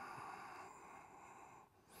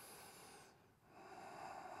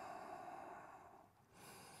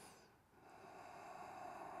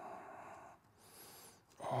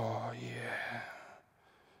 Oh, yeah.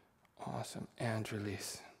 Awesome. And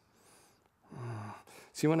release.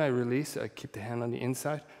 See, when I release, I keep the hand on the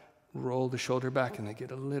inside, roll the shoulder back, and I get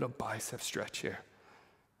a little bicep stretch here.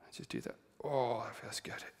 I just do that. Oh, that feels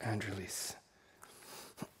good. And release.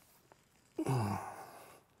 All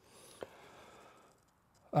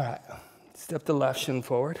right. Step the left shin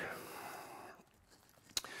forward.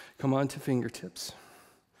 Come on to fingertips.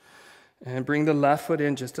 And bring the left foot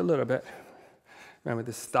in just a little bit. Remember,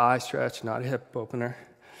 this is thigh stretch, not a hip opener.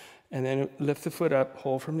 And then lift the foot up,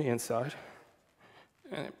 hold from the inside.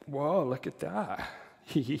 And whoa, look at that.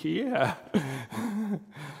 Yeah.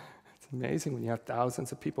 It's amazing when you have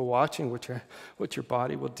thousands of people watching what your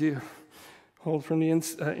body will do. Hold from the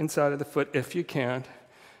inside of the foot if you can,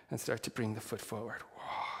 and start to bring the foot forward.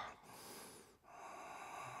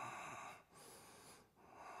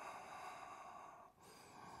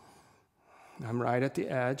 Whoa. I'm right at the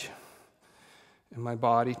edge, and my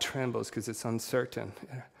body trembles because it's uncertain.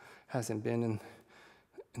 It hasn't been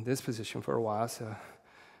in this position for a while, so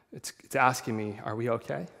it's asking me, are we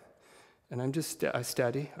okay? And I'm just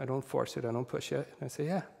steady. I don't force it. I don't push it. And I say,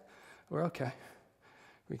 yeah, we're okay.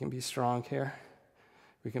 We can be strong here.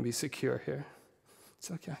 We can be secure here. It's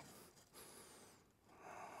okay.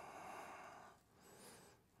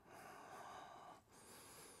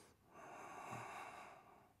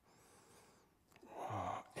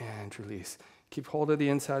 Wow. And release. Keep hold of the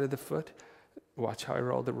inside of the foot. Watch how I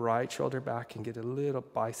roll the right shoulder back and get a little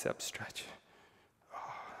bicep stretch.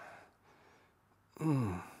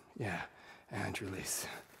 Yeah. And release.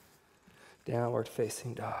 Downward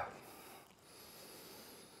facing dog.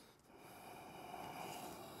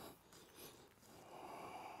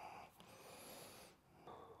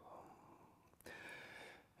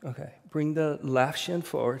 Okay, bring the left shin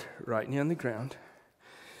forward, right knee on the ground.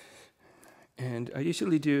 And I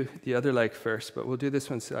usually do the other leg first, but we'll do this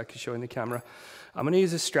one so I can show in the camera. I'm going to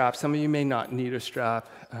use a strap. Some of you may not need a strap.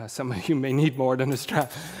 Some of you may need more than a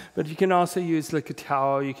strap. But you can also use like a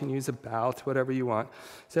towel. You can use a belt, whatever you want.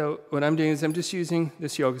 So what I'm doing is I'm just using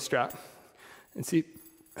this yoga strap. And see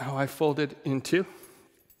how I fold it into?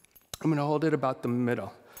 I'm going to hold it about the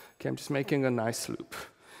middle. Okay, I'm just making a nice loop.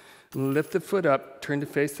 Lift the foot up, turn to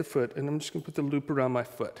face the foot, and I'm just going to put the loop around my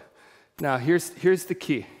foot. Now, here's the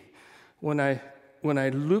key. When I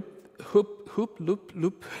loop,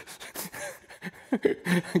 loop,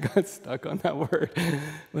 I got stuck on that word.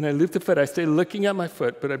 When I loop the foot, I stay looking at my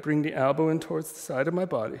foot, but I bring the elbow in towards the side of my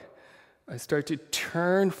body. I start to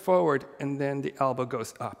turn forward, and then the elbow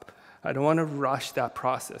goes up. I don't want to rush that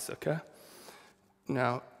process, okay?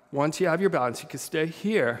 Now, once you have your balance, you can stay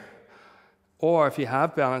here, or if you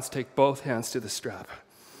have balance, take both hands to the strap.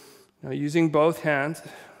 Now, using both hands,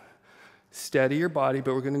 steady your body,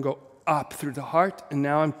 but we're going to go up through the heart, and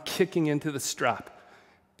now I'm kicking into the strap.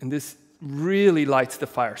 And this really lights the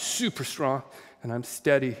fire, super strong, and I'm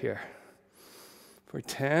steady here. For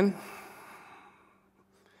 10,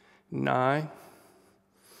 9,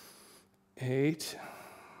 8,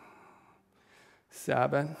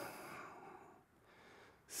 7,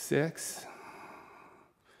 6,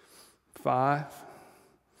 5,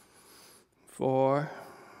 4,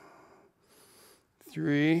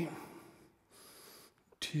 3,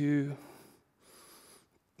 2,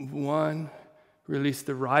 1. Release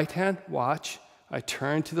the right hand. Watch. I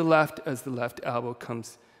turn to the left as the left elbow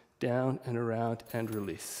comes down and around and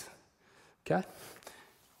release. Okay?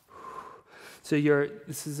 So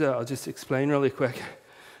I'll just explain really quick.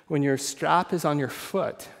 When your strap is on your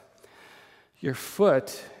foot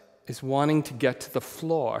is wanting to get to the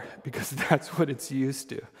floor because that's what it's used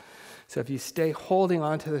to. So if you stay holding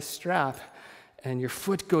onto the strap and your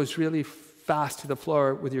foot goes really fast to the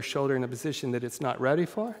floor with your shoulder in a position that it's not ready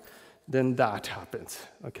for, then that happens,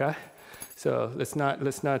 okay? So let's not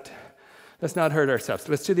hurt ourselves.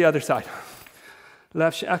 Let's do the other side.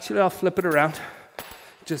 Actually, I'll flip it around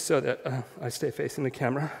just so that I stay facing the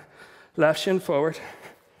camera. Left shin forward,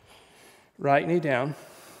 right knee down,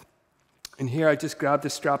 And here I just grab the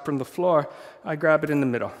strap from the floor. I grab it in the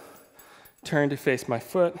middle. Turn to face my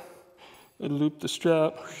foot. I loop the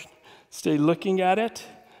strap. Stay looking at it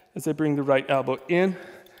as I bring the right elbow in,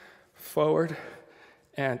 forward,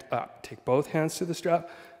 and up. Take both hands to the strap.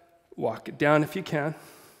 Walk it down if you can.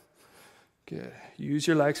 Good. Use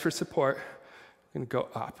your legs for support. We're going to go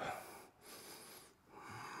up.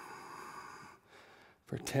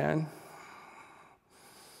 For 10,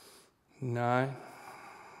 9,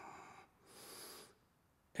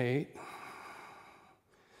 8,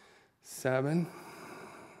 7,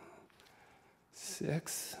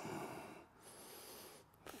 6,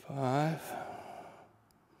 5,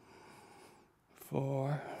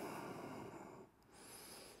 4,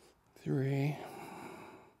 3,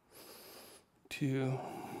 2,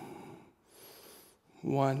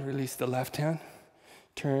 1. Release the left hand.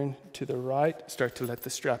 Turn to the right. Start to let the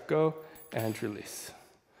strap go and release.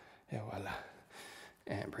 Et voila.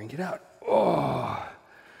 And bring it out. Oh,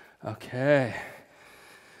 okay.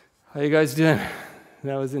 How you guys doing?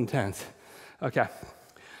 That was intense. Okay.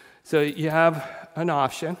 So you have an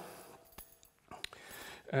option.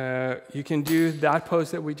 You can do that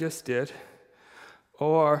pose that we just did,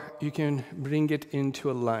 or you can bring it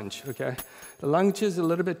into a lunge, okay? The lunge is a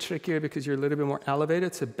little bit trickier because you're a little bit more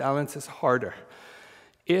elevated, so balance is harder.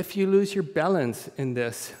 If you lose your balance in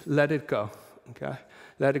this, let it go, okay?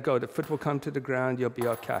 Let it go. The foot will come to the ground, you'll be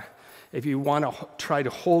okay. If you want to try to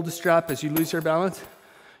hold the strap as you lose your balance,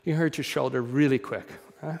 you hurt your shoulder really quick,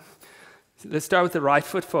 okay? So let's start with the right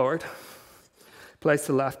foot forward. Place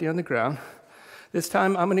the left knee on the ground. This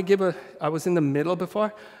time, I'm going to give I was in the middle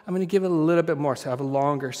before. I'm going to give it a little bit more so I have a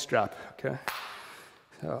longer strap, okay?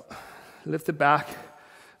 So lift the back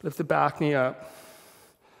knee up,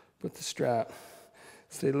 put the strap.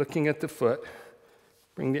 Stay looking at the foot.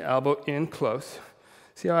 Bring the elbow in close.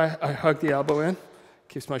 See how I hug the elbow in?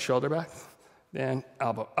 Keeps my shoulder back. Then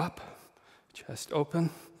elbow up, chest open.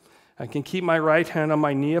 I can keep my right hand on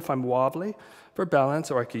my knee if I'm wobbly for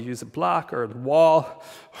balance, or I could use a block or the wall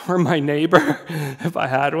or my neighbor if I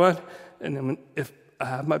had one. And then if I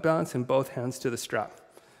have my balance, in both hands to the strap.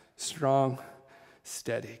 Strong,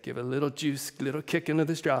 steady. Give a little juice, little kick into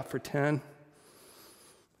the strap for 10,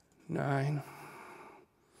 9,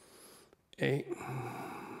 8,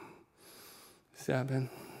 7,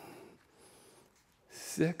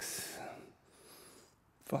 6,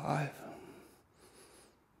 5,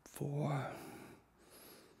 4,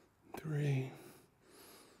 3,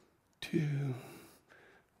 2,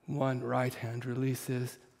 1. Right hand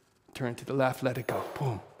releases. Turn to the left, let it go.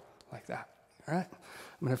 Boom. Like that. All right?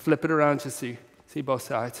 I'm going to flip it around to see both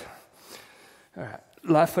sides. All right.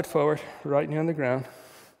 Left foot forward, right knee on the ground.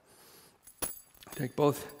 Take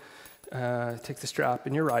the strap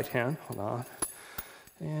in your right hand. Hold on.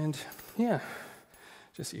 And yeah,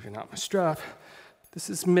 just even out my strap. This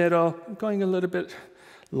is middle. I'm going a little bit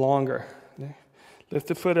longer. Okay. Lift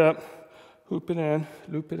the foot up, hoop it in,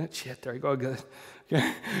 loop it in. Shit, there you go, good.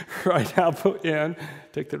 Okay. Right elbow in.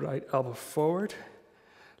 Take the right elbow forward.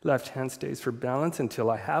 Left hand stays for balance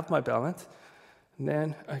until I have my balance. And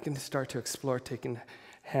then I can start to explore taking the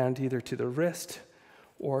hand either to the wrist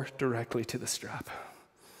or directly to the strap.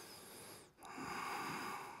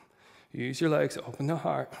 Use your legs, open the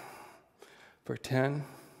heart for 10,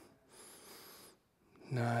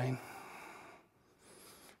 9,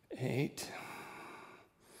 8,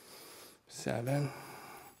 7,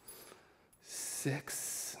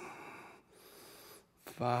 6,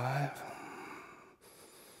 5,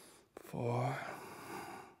 4,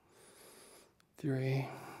 3,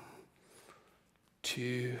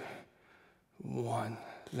 2, 1.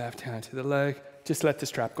 Left hand to the leg. Just let the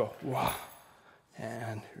strap go. Wow.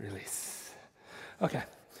 And release. Okay.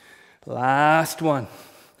 Last one.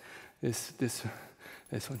 This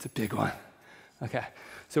one's a big one. Okay.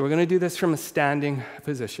 So we're going to do this from a standing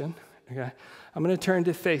position. Okay. I'm going to turn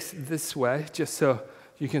to face this way just so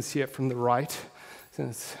you can see it from the right,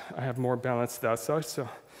 since I have more balance that side. So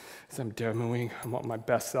as I'm demoing, I'm on my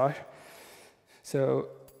best side. So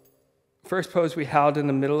first pose we held in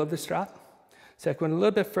the middle of the strap. Second one, a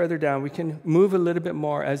little bit further down. We can move a little bit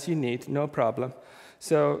more as you need, no problem.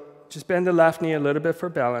 So just bend the left knee a little bit for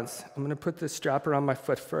balance. I'm going to put the strap around my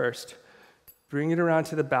foot first. Bring it around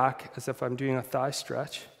to the back as if I'm doing a thigh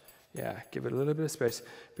stretch. Yeah, give it a little bit of space.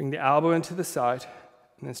 Bring the elbow into the side,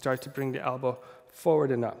 and then start to bring the elbow forward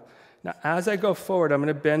and up. Now, as I go forward, I'm going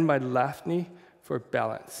to bend my left knee for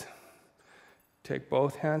balance. Take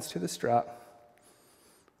both hands to the strap,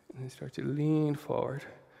 and then start to lean forward.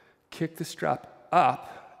 Kick the strap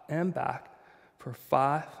up and back for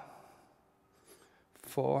 5,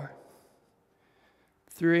 4,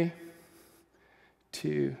 3,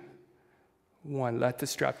 2, 1. Let the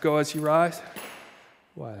strap go as you rise.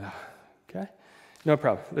 Voila. Okay? No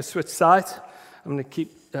problem. Let's switch sides. I'm going to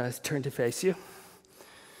keep turn to face you.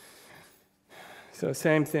 So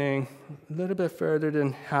same thing, a little bit further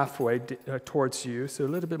than halfway towards you, so a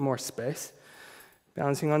little bit more space.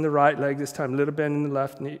 Balancing on the right leg this time, a little bend in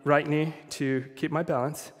the right knee to keep my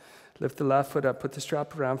balance. Lift the left foot up, put the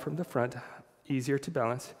strap around from the front, easier to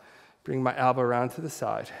balance. Bring my elbow around to the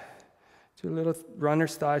side. Do a little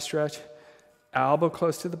runner's thigh stretch. Elbow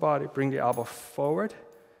close to the body, bring the elbow forward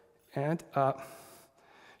and up.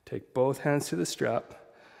 Take both hands to the strap.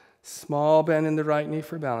 Small bend in the right knee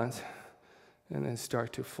for balance. And then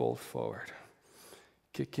start to fold forward.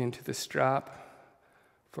 Kick into the strap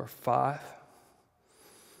for 5,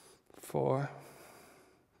 4,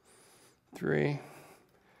 3,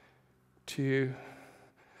 2,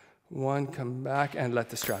 1. Come back and let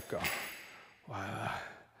the strap go. Voila.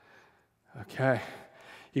 Okay.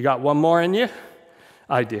 You got one more in you?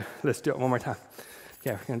 I do. Let's do it one more time.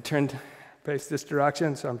 Okay, we're going to turn, face this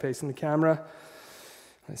direction, so I'm facing the camera.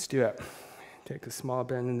 Let's do it. Take a small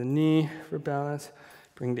bend in the knee for balance.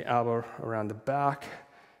 Bring the elbow around the back.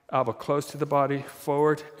 Elbow close to the body,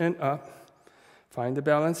 forward and up. Find the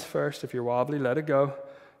balance first. If you're wobbly, let it go.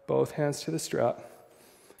 Both hands to the strap.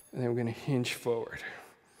 And then we're going to hinge forward.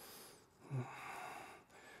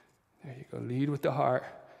 There you go. Lead with the heart.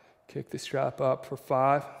 Kick the strap up for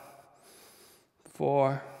 5,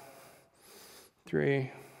 4,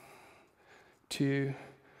 3, 2,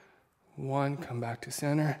 1. Come back to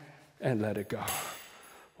center and let it go.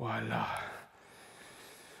 Voila.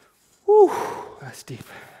 Woo, that's deep.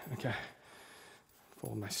 Okay.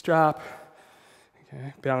 Fold my strap.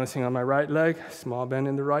 Okay. Balancing on my right leg. Small bend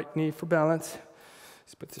in the right knee for balance.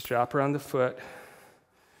 Just put the strap around the foot.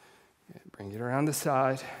 Okay. Bring it around the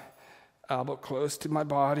side. Elbow close to my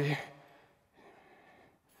body.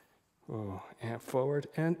 Oh, and forward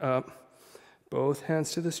and up. Both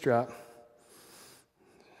hands to the strap.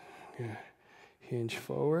 Okay. Hinge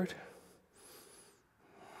forward.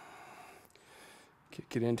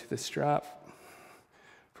 Kick it into the strap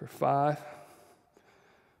for 5,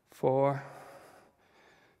 4,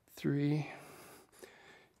 3,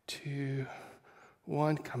 2,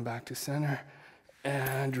 1. Come back to center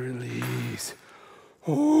and release.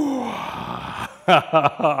 Ooh,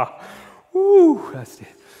 Ooh, that's it.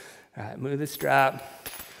 All right, move the strap.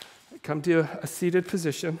 Come to a seated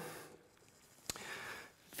position.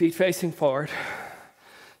 Feet facing forward.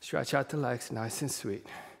 Stretch out the legs, nice and sweet.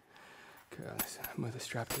 Good. Let's move the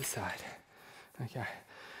strap to the side. Okay.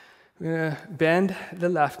 We're going to bend the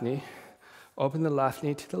left knee. Open the left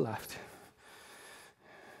knee to the left.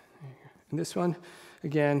 And this one,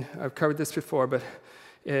 again, I've covered this before, but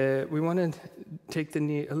we want to take the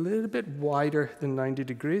knee a little bit wider than 90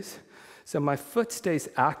 degrees. So my foot stays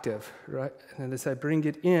active, right? And as I bring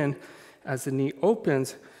it in, as the knee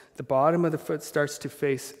opens, the bottom of the foot starts to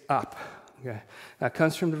face up. Okay. That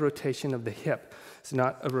comes from the rotation of the hip. It's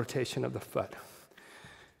not a rotation of the foot.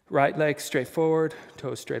 Right leg straight forward,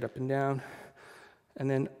 toes straight up and down. And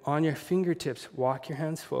then on your fingertips, walk your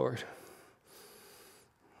hands forward.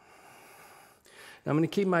 Now I'm going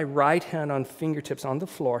to keep my right hand on fingertips on the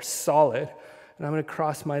floor, solid, and I'm going to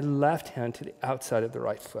cross my left hand to the outside of the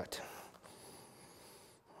right foot.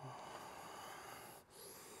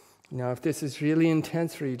 Now, if this is really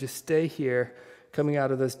intense for you, just stay here. Coming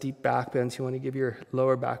out of those deep back bends, you want to give your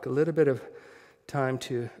lower back a little bit of time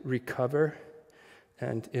to recover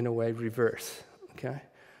and, in a way, reverse. Okay?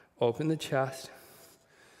 Open the chest,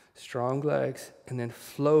 strong legs, and then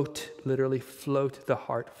float, literally float the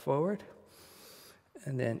heart forward,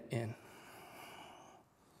 and then in.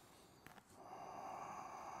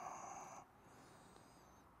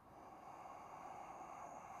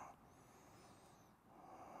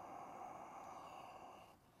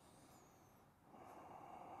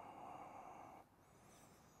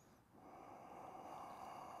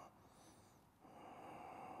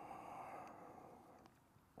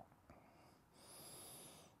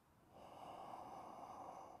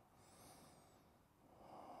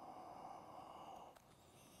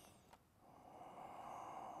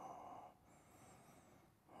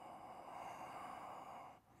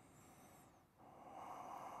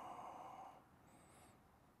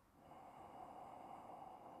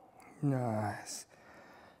 Nice.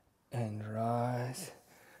 And rise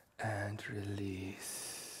and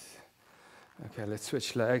release. Okay, let's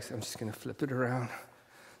switch legs. I'm just going to flip it around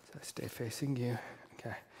so I stay facing you.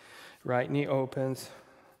 Okay. Right knee opens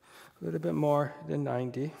a little bit more than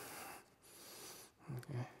 90.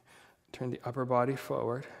 Okay. Turn the upper body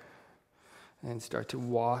forward and start to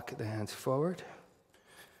walk the hands forward.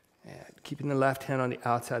 And keeping the left hand on the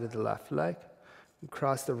outside of the left leg.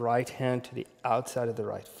 Cross the right hand to the outside of the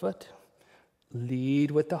right foot.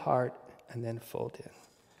 Lead with the heart and then fold in.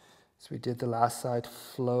 So we did the last side,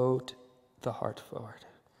 float the heart forward.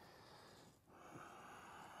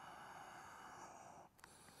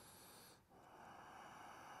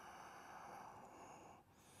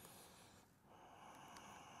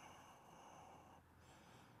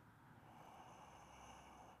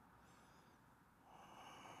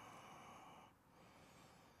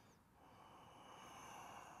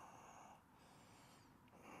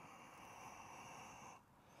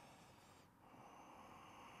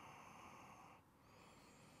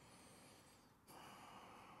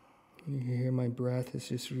 You hear my breath is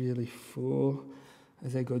just really full.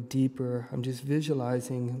 As I go deeper, I'm just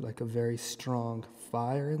visualizing like a very strong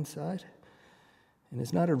fire inside. And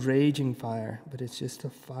it's not a raging fire, but it's just a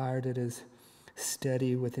fire that is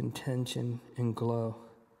steady with intention and glow.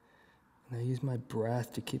 And I use my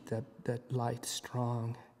breath to keep that light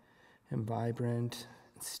strong and vibrant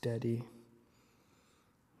and steady.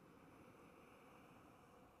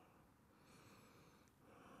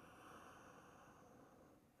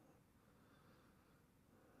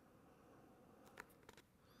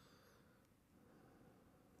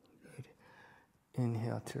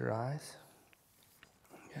 Inhale to rise.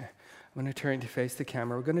 Okay. I'm going to turn to face the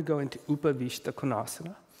camera. We're going to go into Upavishta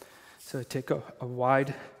Konasana. So take a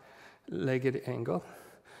wide-legged angle.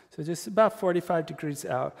 So just about 45 degrees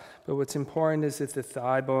out. But what's important is that the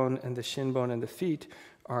thigh bone and the shin bone and the feet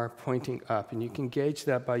are pointing up. And you can gauge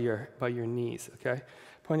that by your knees, okay?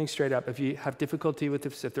 Pointing straight up. If you have difficulty with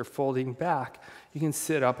this, if they're folding back, you can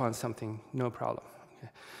sit up on something, no problem.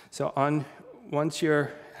 Okay. So once you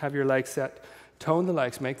have your legs set, tone the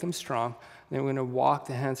legs, make them strong. Then we're going to walk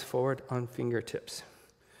the hands forward on fingertips.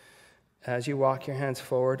 As you walk your hands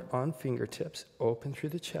forward on fingertips, open through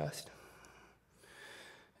the chest.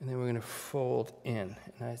 And then we're going to fold in.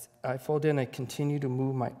 And as I fold in, I continue to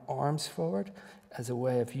move my arms forward as a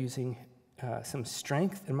way of using some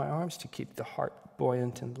strength in my arms to keep the heart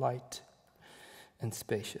buoyant and light and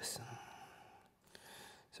spacious.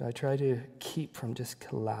 So I try to keep from just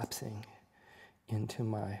collapsing into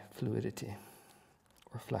my fluidity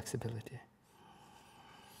or flexibility.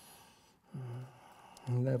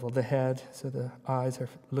 And level the head so the eyes are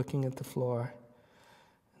looking at the floor.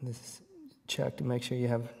 And this is check to make sure you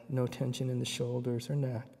have no tension in the shoulders or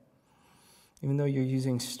neck. Even though you're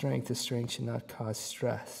using strength, the strength should not cause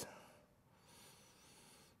stress.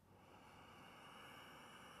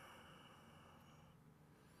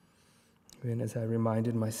 Even as I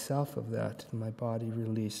reminded myself of that, my body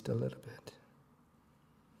released a little bit.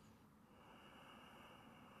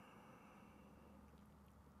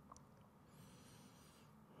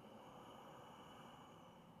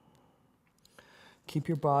 Keep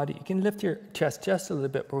your body, you can lift your chest just a little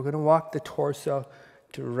bit, but we're going to walk the torso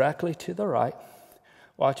directly to the right.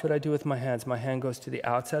 Watch what I do with my hands. My hand goes to the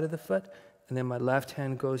outside of the foot, and then my left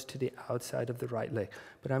hand goes to the outside of the right leg.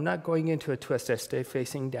 But I'm not going into a twist. I stay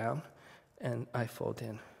facing down, and I fold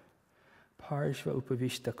in. Parshva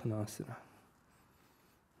Upavishta Konasana.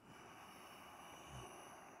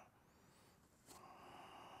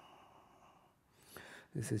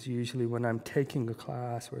 This is usually when I'm taking a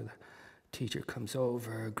class where the teacher comes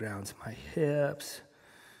over, grounds my hips,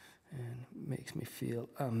 and makes me feel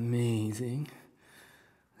amazing.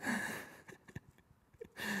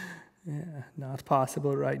 Yeah, not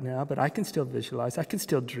possible right now, but I can still visualize. I can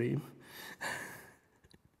still dream.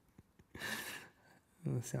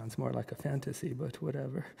 It sounds more like a fantasy, but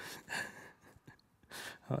whatever.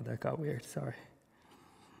 Oh, that got weird. Sorry.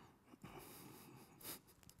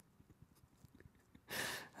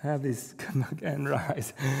 I have these, come again,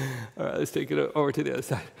 rise. All right, let's take it over to the other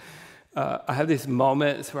side. I have these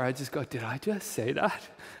moments where I just go, did I just say that?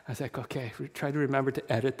 I was like, okay, try to remember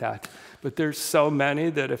to edit that. But there's so many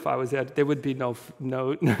that if I was there would be no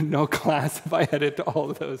class if I edit all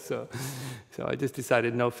of those. So I just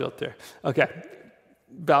decided no filter. Okay,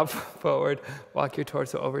 bow forward, walk your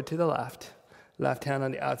torso over to the left. Left hand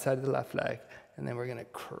on the outside of the left leg. And then we're going to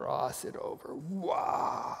cross it over.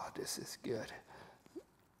 Wow, this is good.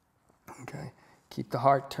 Okay, keep the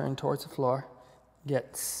heart turned towards the floor.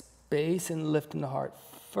 Get space and lift in the heart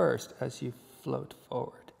first as you float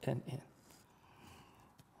forward and in.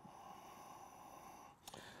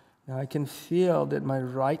 Now I can feel that my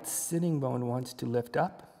right sitting bone wants to lift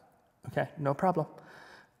up. Okay, no problem.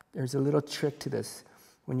 There's a little trick to this.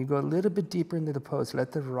 When you go a little bit deeper into the pose,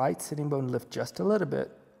 let the right sitting bone lift just a little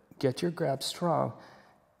bit. Get your grab strong.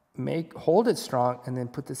 Hold it strong, and then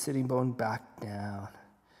put the sitting bone back down.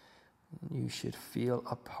 You should feel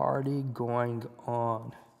a party going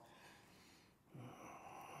on.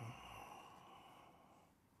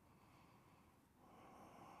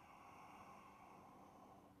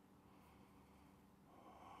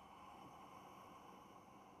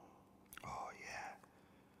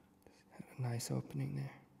 Nice opening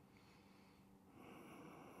there.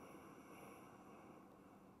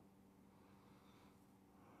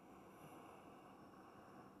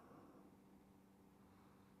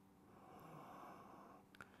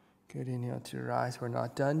 Good, inhale to rise. We're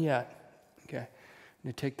not done yet. Okay. I'm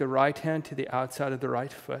going to take the right hand to the outside of the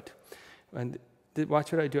right foot. And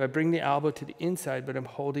watch what I do. I bring the elbow to the inside, but I'm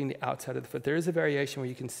holding the outside of the foot. There is a variation where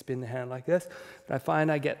you can spin the hand like this, but I find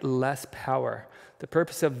I get less power. The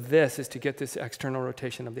purpose of this is to get this external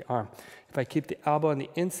rotation of the arm. If I keep the elbow on the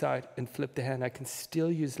inside and flip the hand, I can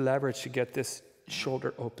still use leverage to get this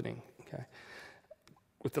shoulder opening. Okay.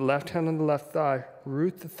 With the left hand on the left thigh,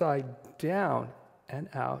 root the thigh down and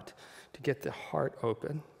out to get the heart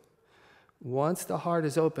open. Once the heart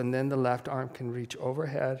is open, then the left arm can reach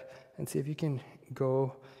overhead and see if you can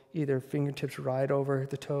go either fingertips right over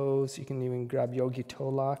the toes. You can even grab yogi toe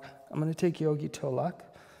lock. I'm going to take yogi toe lock.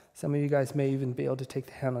 Some of you guys may even be able to take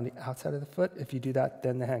the hand on the outside of the foot. If you do that,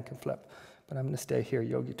 then the hand can flip. But I'm going to stay here,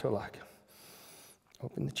 yogi toe lock.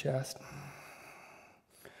 Open the chest.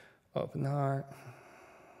 Open the heart.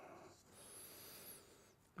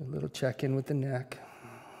 A little check-in with the neck.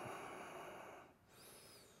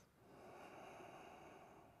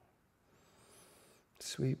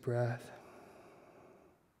 Sweet breath.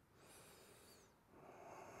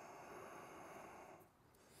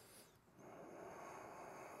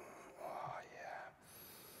 Oh, yeah.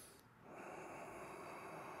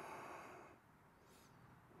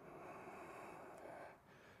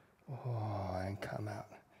 Oh, and come out.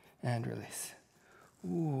 And release.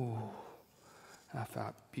 Ooh. That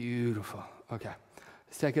felt beautiful. Okay,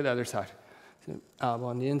 let's take it the other side. So elbow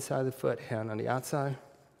on the inside of the foot, hand on the outside.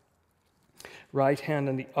 Right hand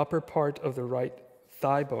on the upper part of the right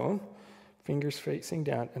thigh bone, fingers facing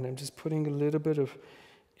down, and I'm just putting a little bit of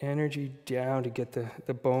energy down to get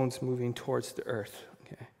the bones moving towards the earth,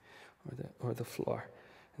 okay, or the floor.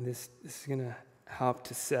 And this is going to help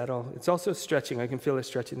to settle. It's also stretching. I can feel it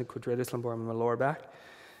stretching the quadratus lumborum in my lower back.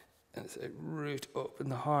 As I root, open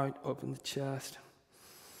the heart, open the chest.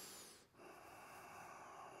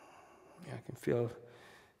 Yeah, I can feel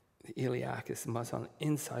the iliacus, the muscle on the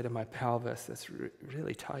inside of my pelvis that's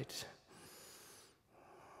really tight.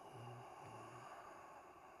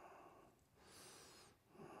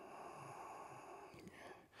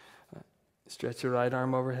 Stretch your right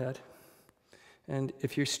arm overhead. And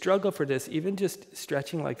if you struggle for this, even just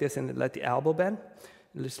stretching like this and let the elbow bend,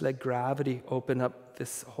 and just let gravity open up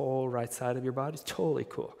this whole right side of your body. It's totally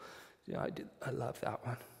cool. Yeah, I love that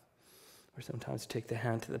one. Or sometimes take the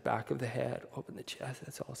hand to the back of the head, open the chest.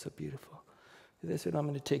 That's also beautiful. This one I'm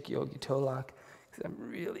going to take yogi toe lock because I'm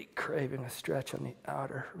really craving a stretch on the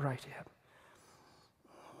outer right hip.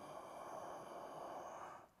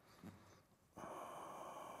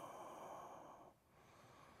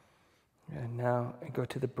 And now I go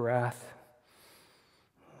to the breath.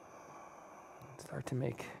 Start to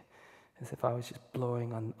make as if I was just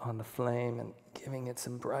blowing on the flame and giving it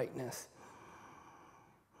some brightness.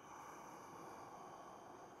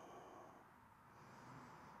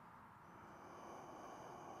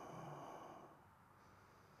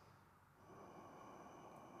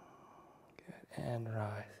 Good, and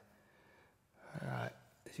rise. All right,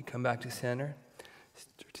 as you come back to center,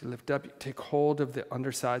 start to lift up, take hold of the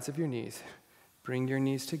undersides of your knees. Bring your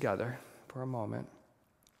knees together for a moment.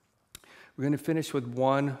 We're going to finish with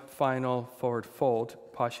one final forward fold,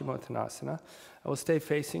 Paschimottanasana. I will stay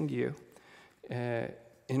facing you,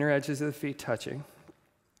 inner edges of the feet touching.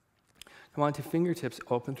 Come on to fingertips,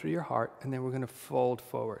 open through your heart, and then we're going to fold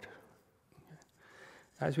forward.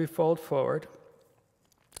 As we fold forward,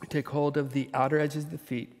 take hold of the outer edges of the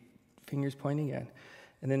feet, fingers pointing in,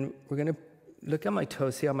 and then we're going to look at my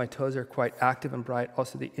toes. See how my toes are quite active and bright.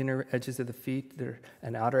 Also, the inner edges of the feet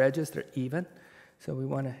and outer edges, they're even. So we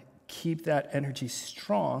want to keep that energy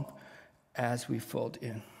strong as we fold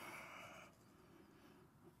in.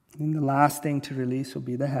 And the last thing to release will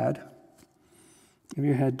be the head. If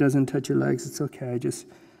your head doesn't touch your legs, it's okay. Just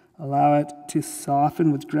allow it to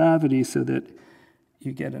soften with gravity so that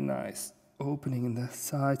you get a nice opening in the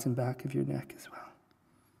sides and back of your neck as well.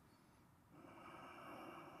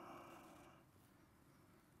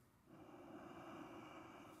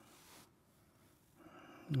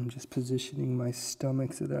 I'm just positioning my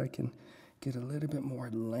stomach so that I can get a little bit more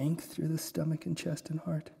length through the stomach and chest and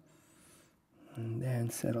heart. And then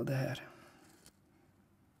settle the head.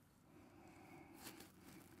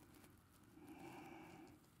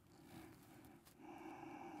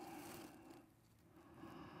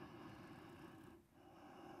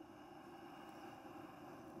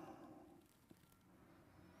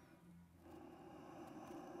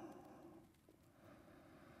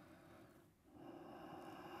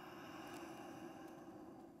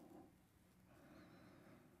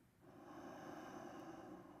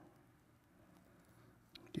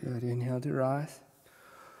 Good. Inhale to rise.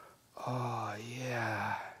 Oh,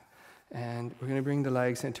 yeah. And we're going to bring the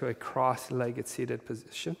legs into a cross-legged seated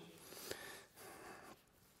position.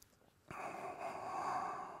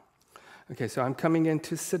 Okay, so I'm coming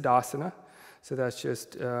into Siddhasana. So that's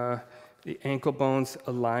just the ankle bones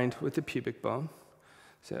aligned with the pubic bone.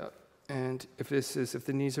 So, and if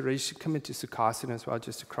the knees are raised, you should come into Sukhasana as well,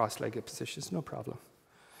 just a cross-legged position, no problem.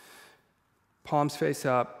 Palms face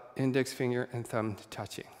up, index finger and thumb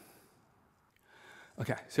touching.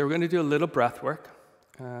 Okay, so we're going to do a little breath work,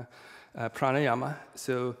 pranayama.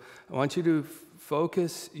 So I want you to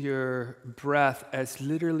focus your breath as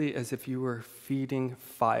literally as if you were feeding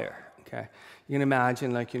fire. Okay, you can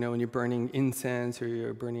imagine, like, when you're burning incense or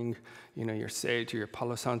you're burning, your sage or your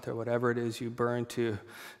palo santo, whatever it is you burn to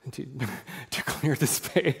clear the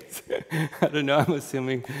space. I don't know. I'm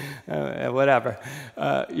assuming, whatever.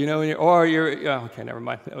 Okay, never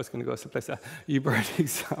mind. I was going to go someplace else. You're burning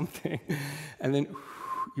something, and then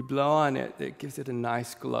you blow on it. It gives it a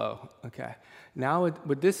nice glow. Okay. Now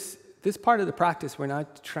with this part of the practice, we're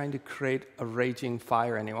not trying to create a raging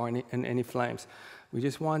fire anymore, any flames. We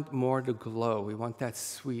just want more to glow. We want that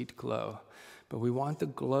sweet glow. But we want the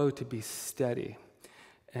glow to be steady.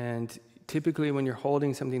 And typically when you're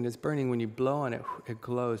holding something that's burning, when you blow on it, it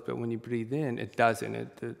glows. But when you breathe in, it doesn't.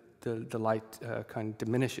 The light kind of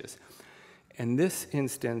diminishes. In this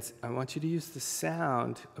instance, I want you to use the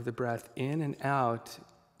sound of the breath in and out,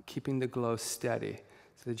 keeping the glow steady.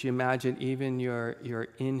 So that you imagine even your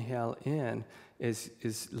inhale in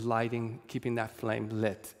is lighting, keeping that flame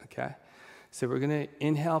lit, okay? So we're going to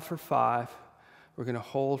inhale for 5, we're going to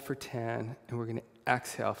hold for 10, and we're going to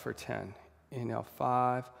exhale for 10. Inhale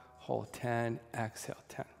 5, hold 10, exhale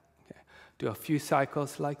 10. Okay. Do a few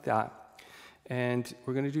cycles like that. And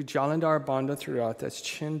we're going to do Jalandhara Bandha throughout. That's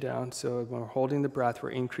chin down. So when we're holding the breath, we're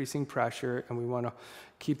increasing pressure, and we want to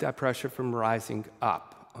keep that pressure from rising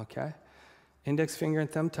up. Okay? Index finger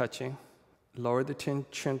and thumb touching. Lower the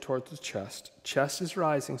chin towards the chest. Chest is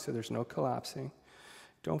rising, so there's no collapsing.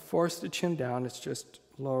 Don't force the chin down, it's just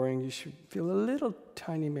lowering. You should feel a little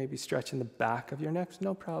tiny maybe stretch in the back of your neck,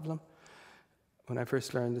 no problem. When I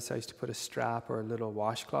first learned this, I used to put a strap or a little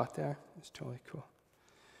washcloth there. It's totally cool.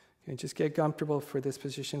 Okay, just get comfortable for this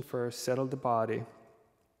position first, settle the body.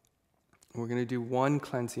 We're going to do one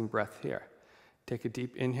cleansing breath here. Take a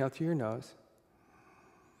deep inhale through your nose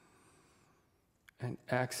and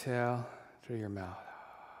exhale through your mouth.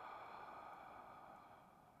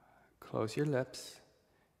 Close your lips.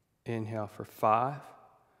 Inhale for 5,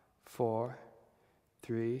 4,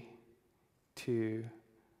 3, 2,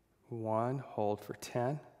 1. Hold for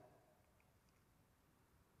 10.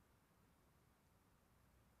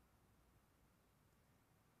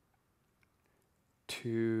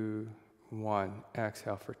 2, 1.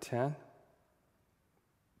 Exhale for 10.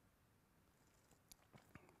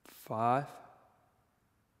 5,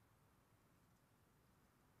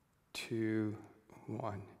 2,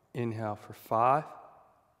 1. Inhale for 5.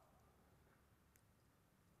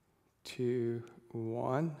 2,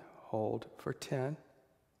 1. Hold for 10.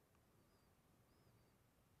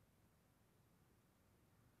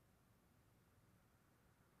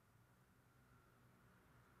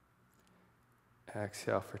 10.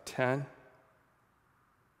 Exhale for 10.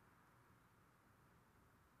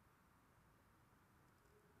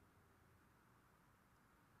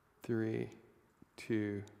 3,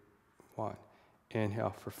 2, 1.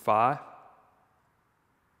 Inhale for 5.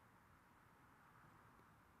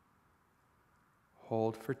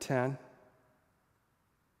 Hold for 10.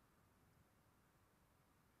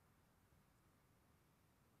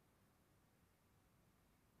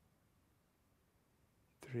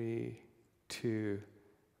 3, 2,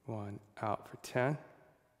 1. Out for 10.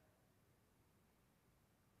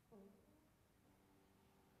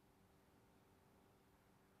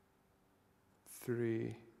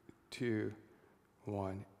 3, 2,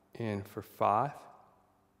 1. In for 5.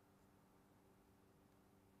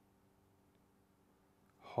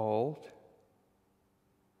 Hold.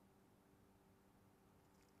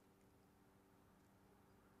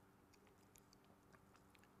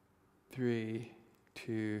 3,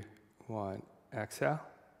 2, 1. Exhale.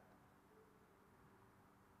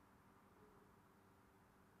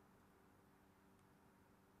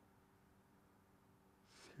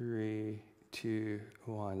 3, 2,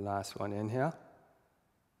 1. Last one. Inhale.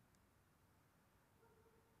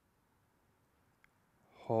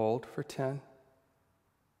 Hold for 10.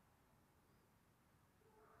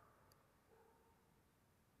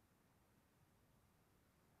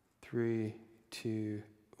 3, 2,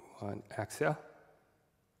 1. Exhale.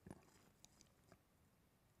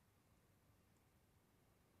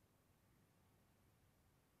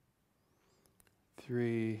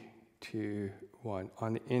 3, 2, 1.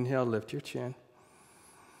 On the inhale, lift your chin.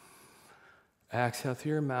 Exhale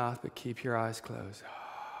through your mouth, but keep your eyes closed.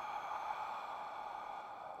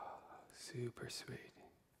 Super sweet.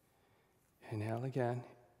 Inhale again.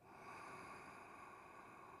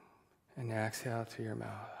 And exhale through your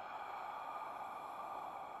mouth.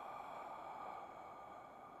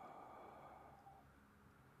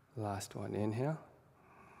 Last one. Inhale.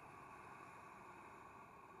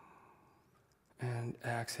 And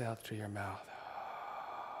exhale through your mouth.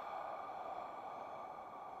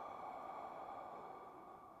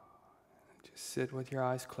 Just sit with your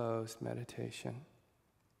eyes closed, meditation.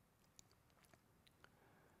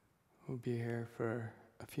 We'll be here for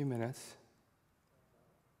a few minutes.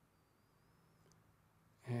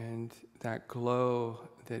 And that glow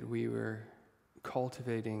that we were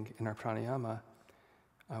cultivating in our pranayama,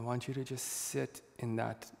 I want you to just sit in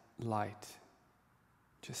that light.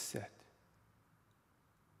 Just sit.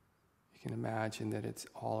 You can imagine that it's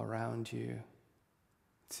all around you.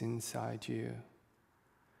 It's inside you.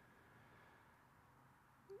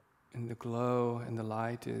 And the glow and the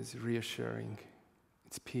light is reassuring.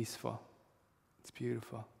 It's peaceful. It's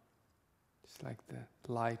beautiful. It's like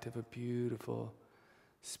the light of a beautiful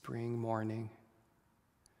spring morning.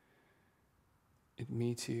 It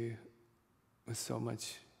meets you with so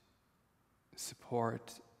much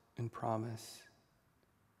support and promise,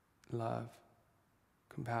 love,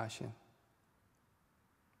 compassion.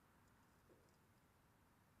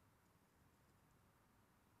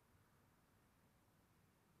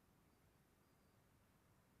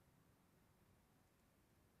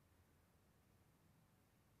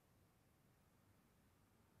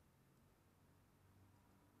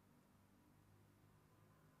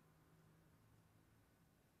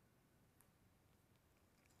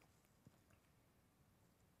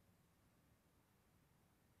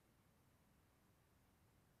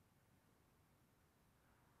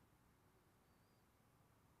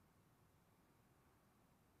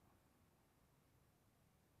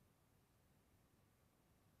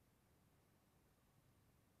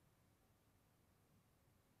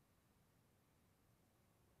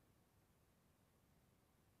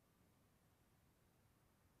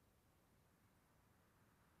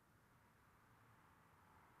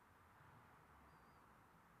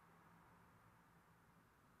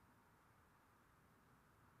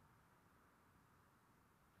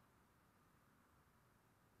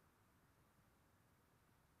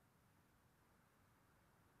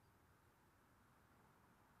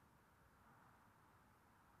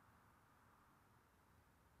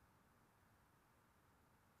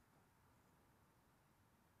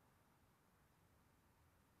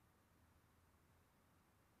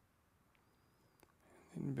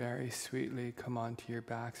 And very sweetly come onto your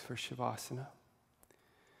backs for Shavasana.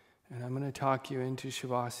 And I'm going to talk you into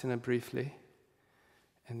Shavasana briefly.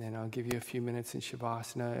 And then I'll give you a few minutes in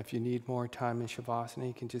Shavasana. If you need more time in Shavasana,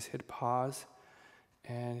 you can just hit pause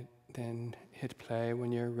and then hit play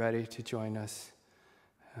when you're ready to join us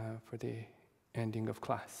for the ending of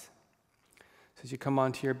class. So as you come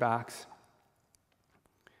onto your backs,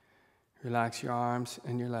 relax your arms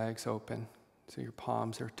and your legs open so your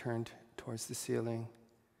palms are turned towards the ceiling.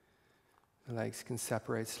 The legs can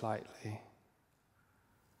separate slightly.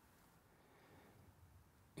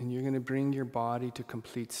 And you're going to bring your body to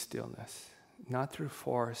complete stillness, not through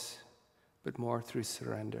force, but more through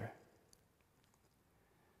surrender.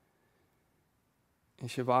 And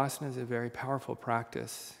Shavasana is a very powerful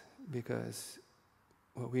practice because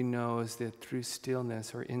what we know is that through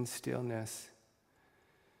stillness or in stillness,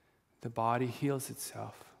 the body heals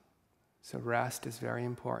itself. So rest is very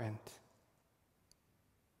important.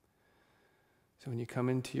 So when you come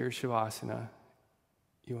into your Shavasana,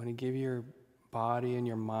 you want to give your body and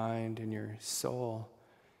your mind and your soul,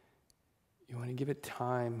 you want to give it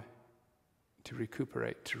time to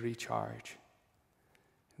recuperate, to recharge.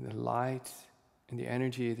 And the light and the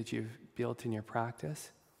energy that you've built in your practice,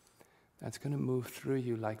 that's going to move through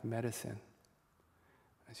you like medicine.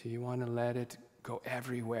 And so you want to let it go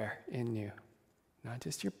everywhere in you, not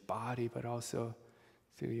just your body, but also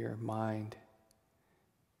through your mind,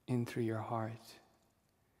 in through your heart,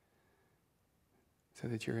 so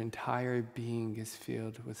that your entire being is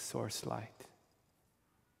filled with source light.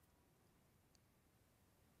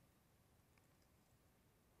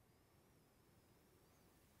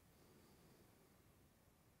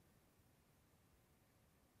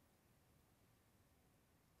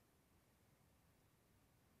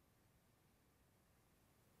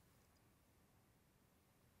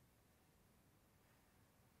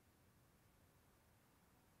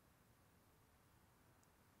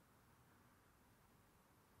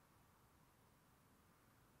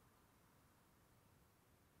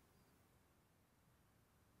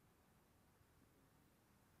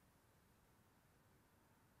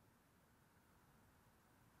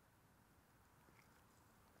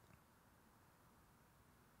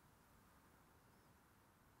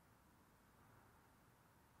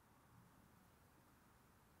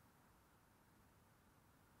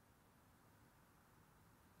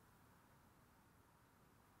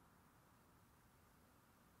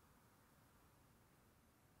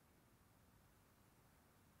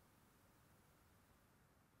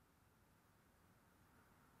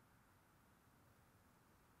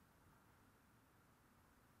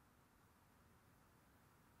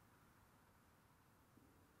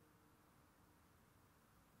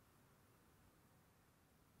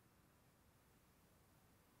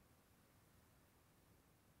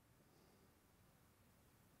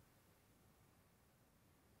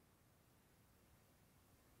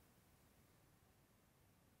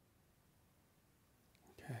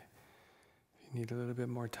 you need a little bit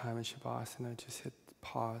more time in Shavasana, just hit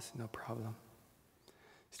pause, no problem.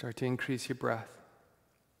 Start to increase your breath.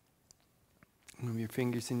 Move your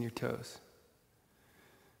fingers and your toes.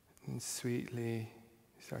 And sweetly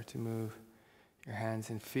start to move your hands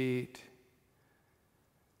and feet.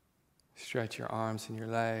 Stretch your arms and your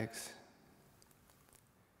legs.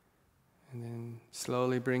 And then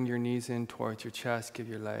slowly bring your knees in towards your chest. Give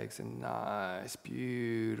your legs a nice,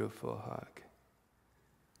 beautiful hug.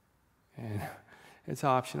 And it's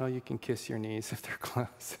optional. You can kiss your knees if they're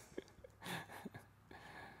close.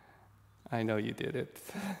 I know you did it.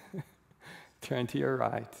 Turn to your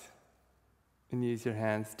right and use your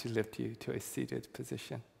hands to lift you to a seated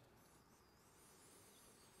position.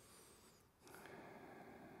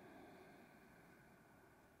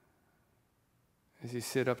 As you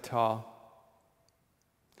sit up tall,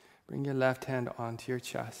 bring your left hand onto your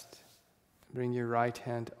chest. Bring your right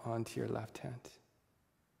hand onto your left hand.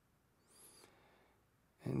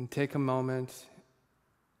 And take a moment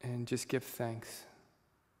and just give thanks.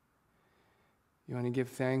 You want to give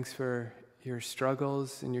thanks for your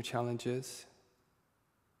struggles and your challenges,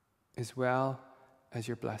 as well as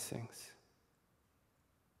your blessings.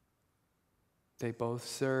 They both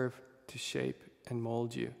serve to shape and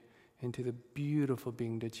mold you into the beautiful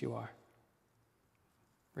being that you are.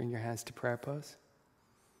 Bring your hands to prayer pose.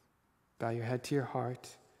 Bow your head to your heart.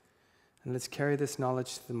 And let's carry this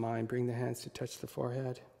knowledge to the mind. Bring the hands to touch the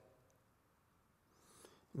forehead.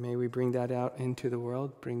 May we bring that out into the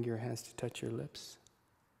world. Bring your hands to touch your lips.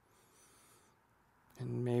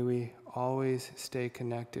 And may we always stay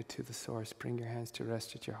connected to the source. Bring your hands to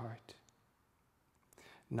rest at your heart.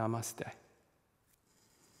 Namaste.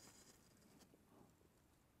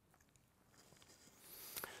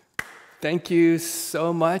 Thank you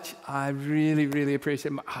so much. I really, really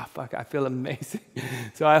appreciate it. I feel amazing.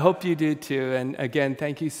 So I hope you do too. And again,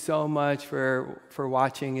 thank you so much for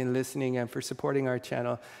watching and listening and for supporting our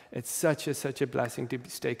channel. It's such a blessing to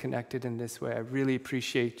stay connected in this way. I really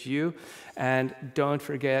appreciate you. And don't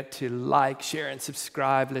forget to like, share, and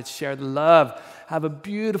subscribe. Let's share the love. Have a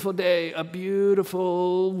beautiful day, a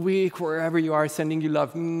beautiful week, wherever you are. Sending you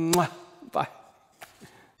love. Mwah.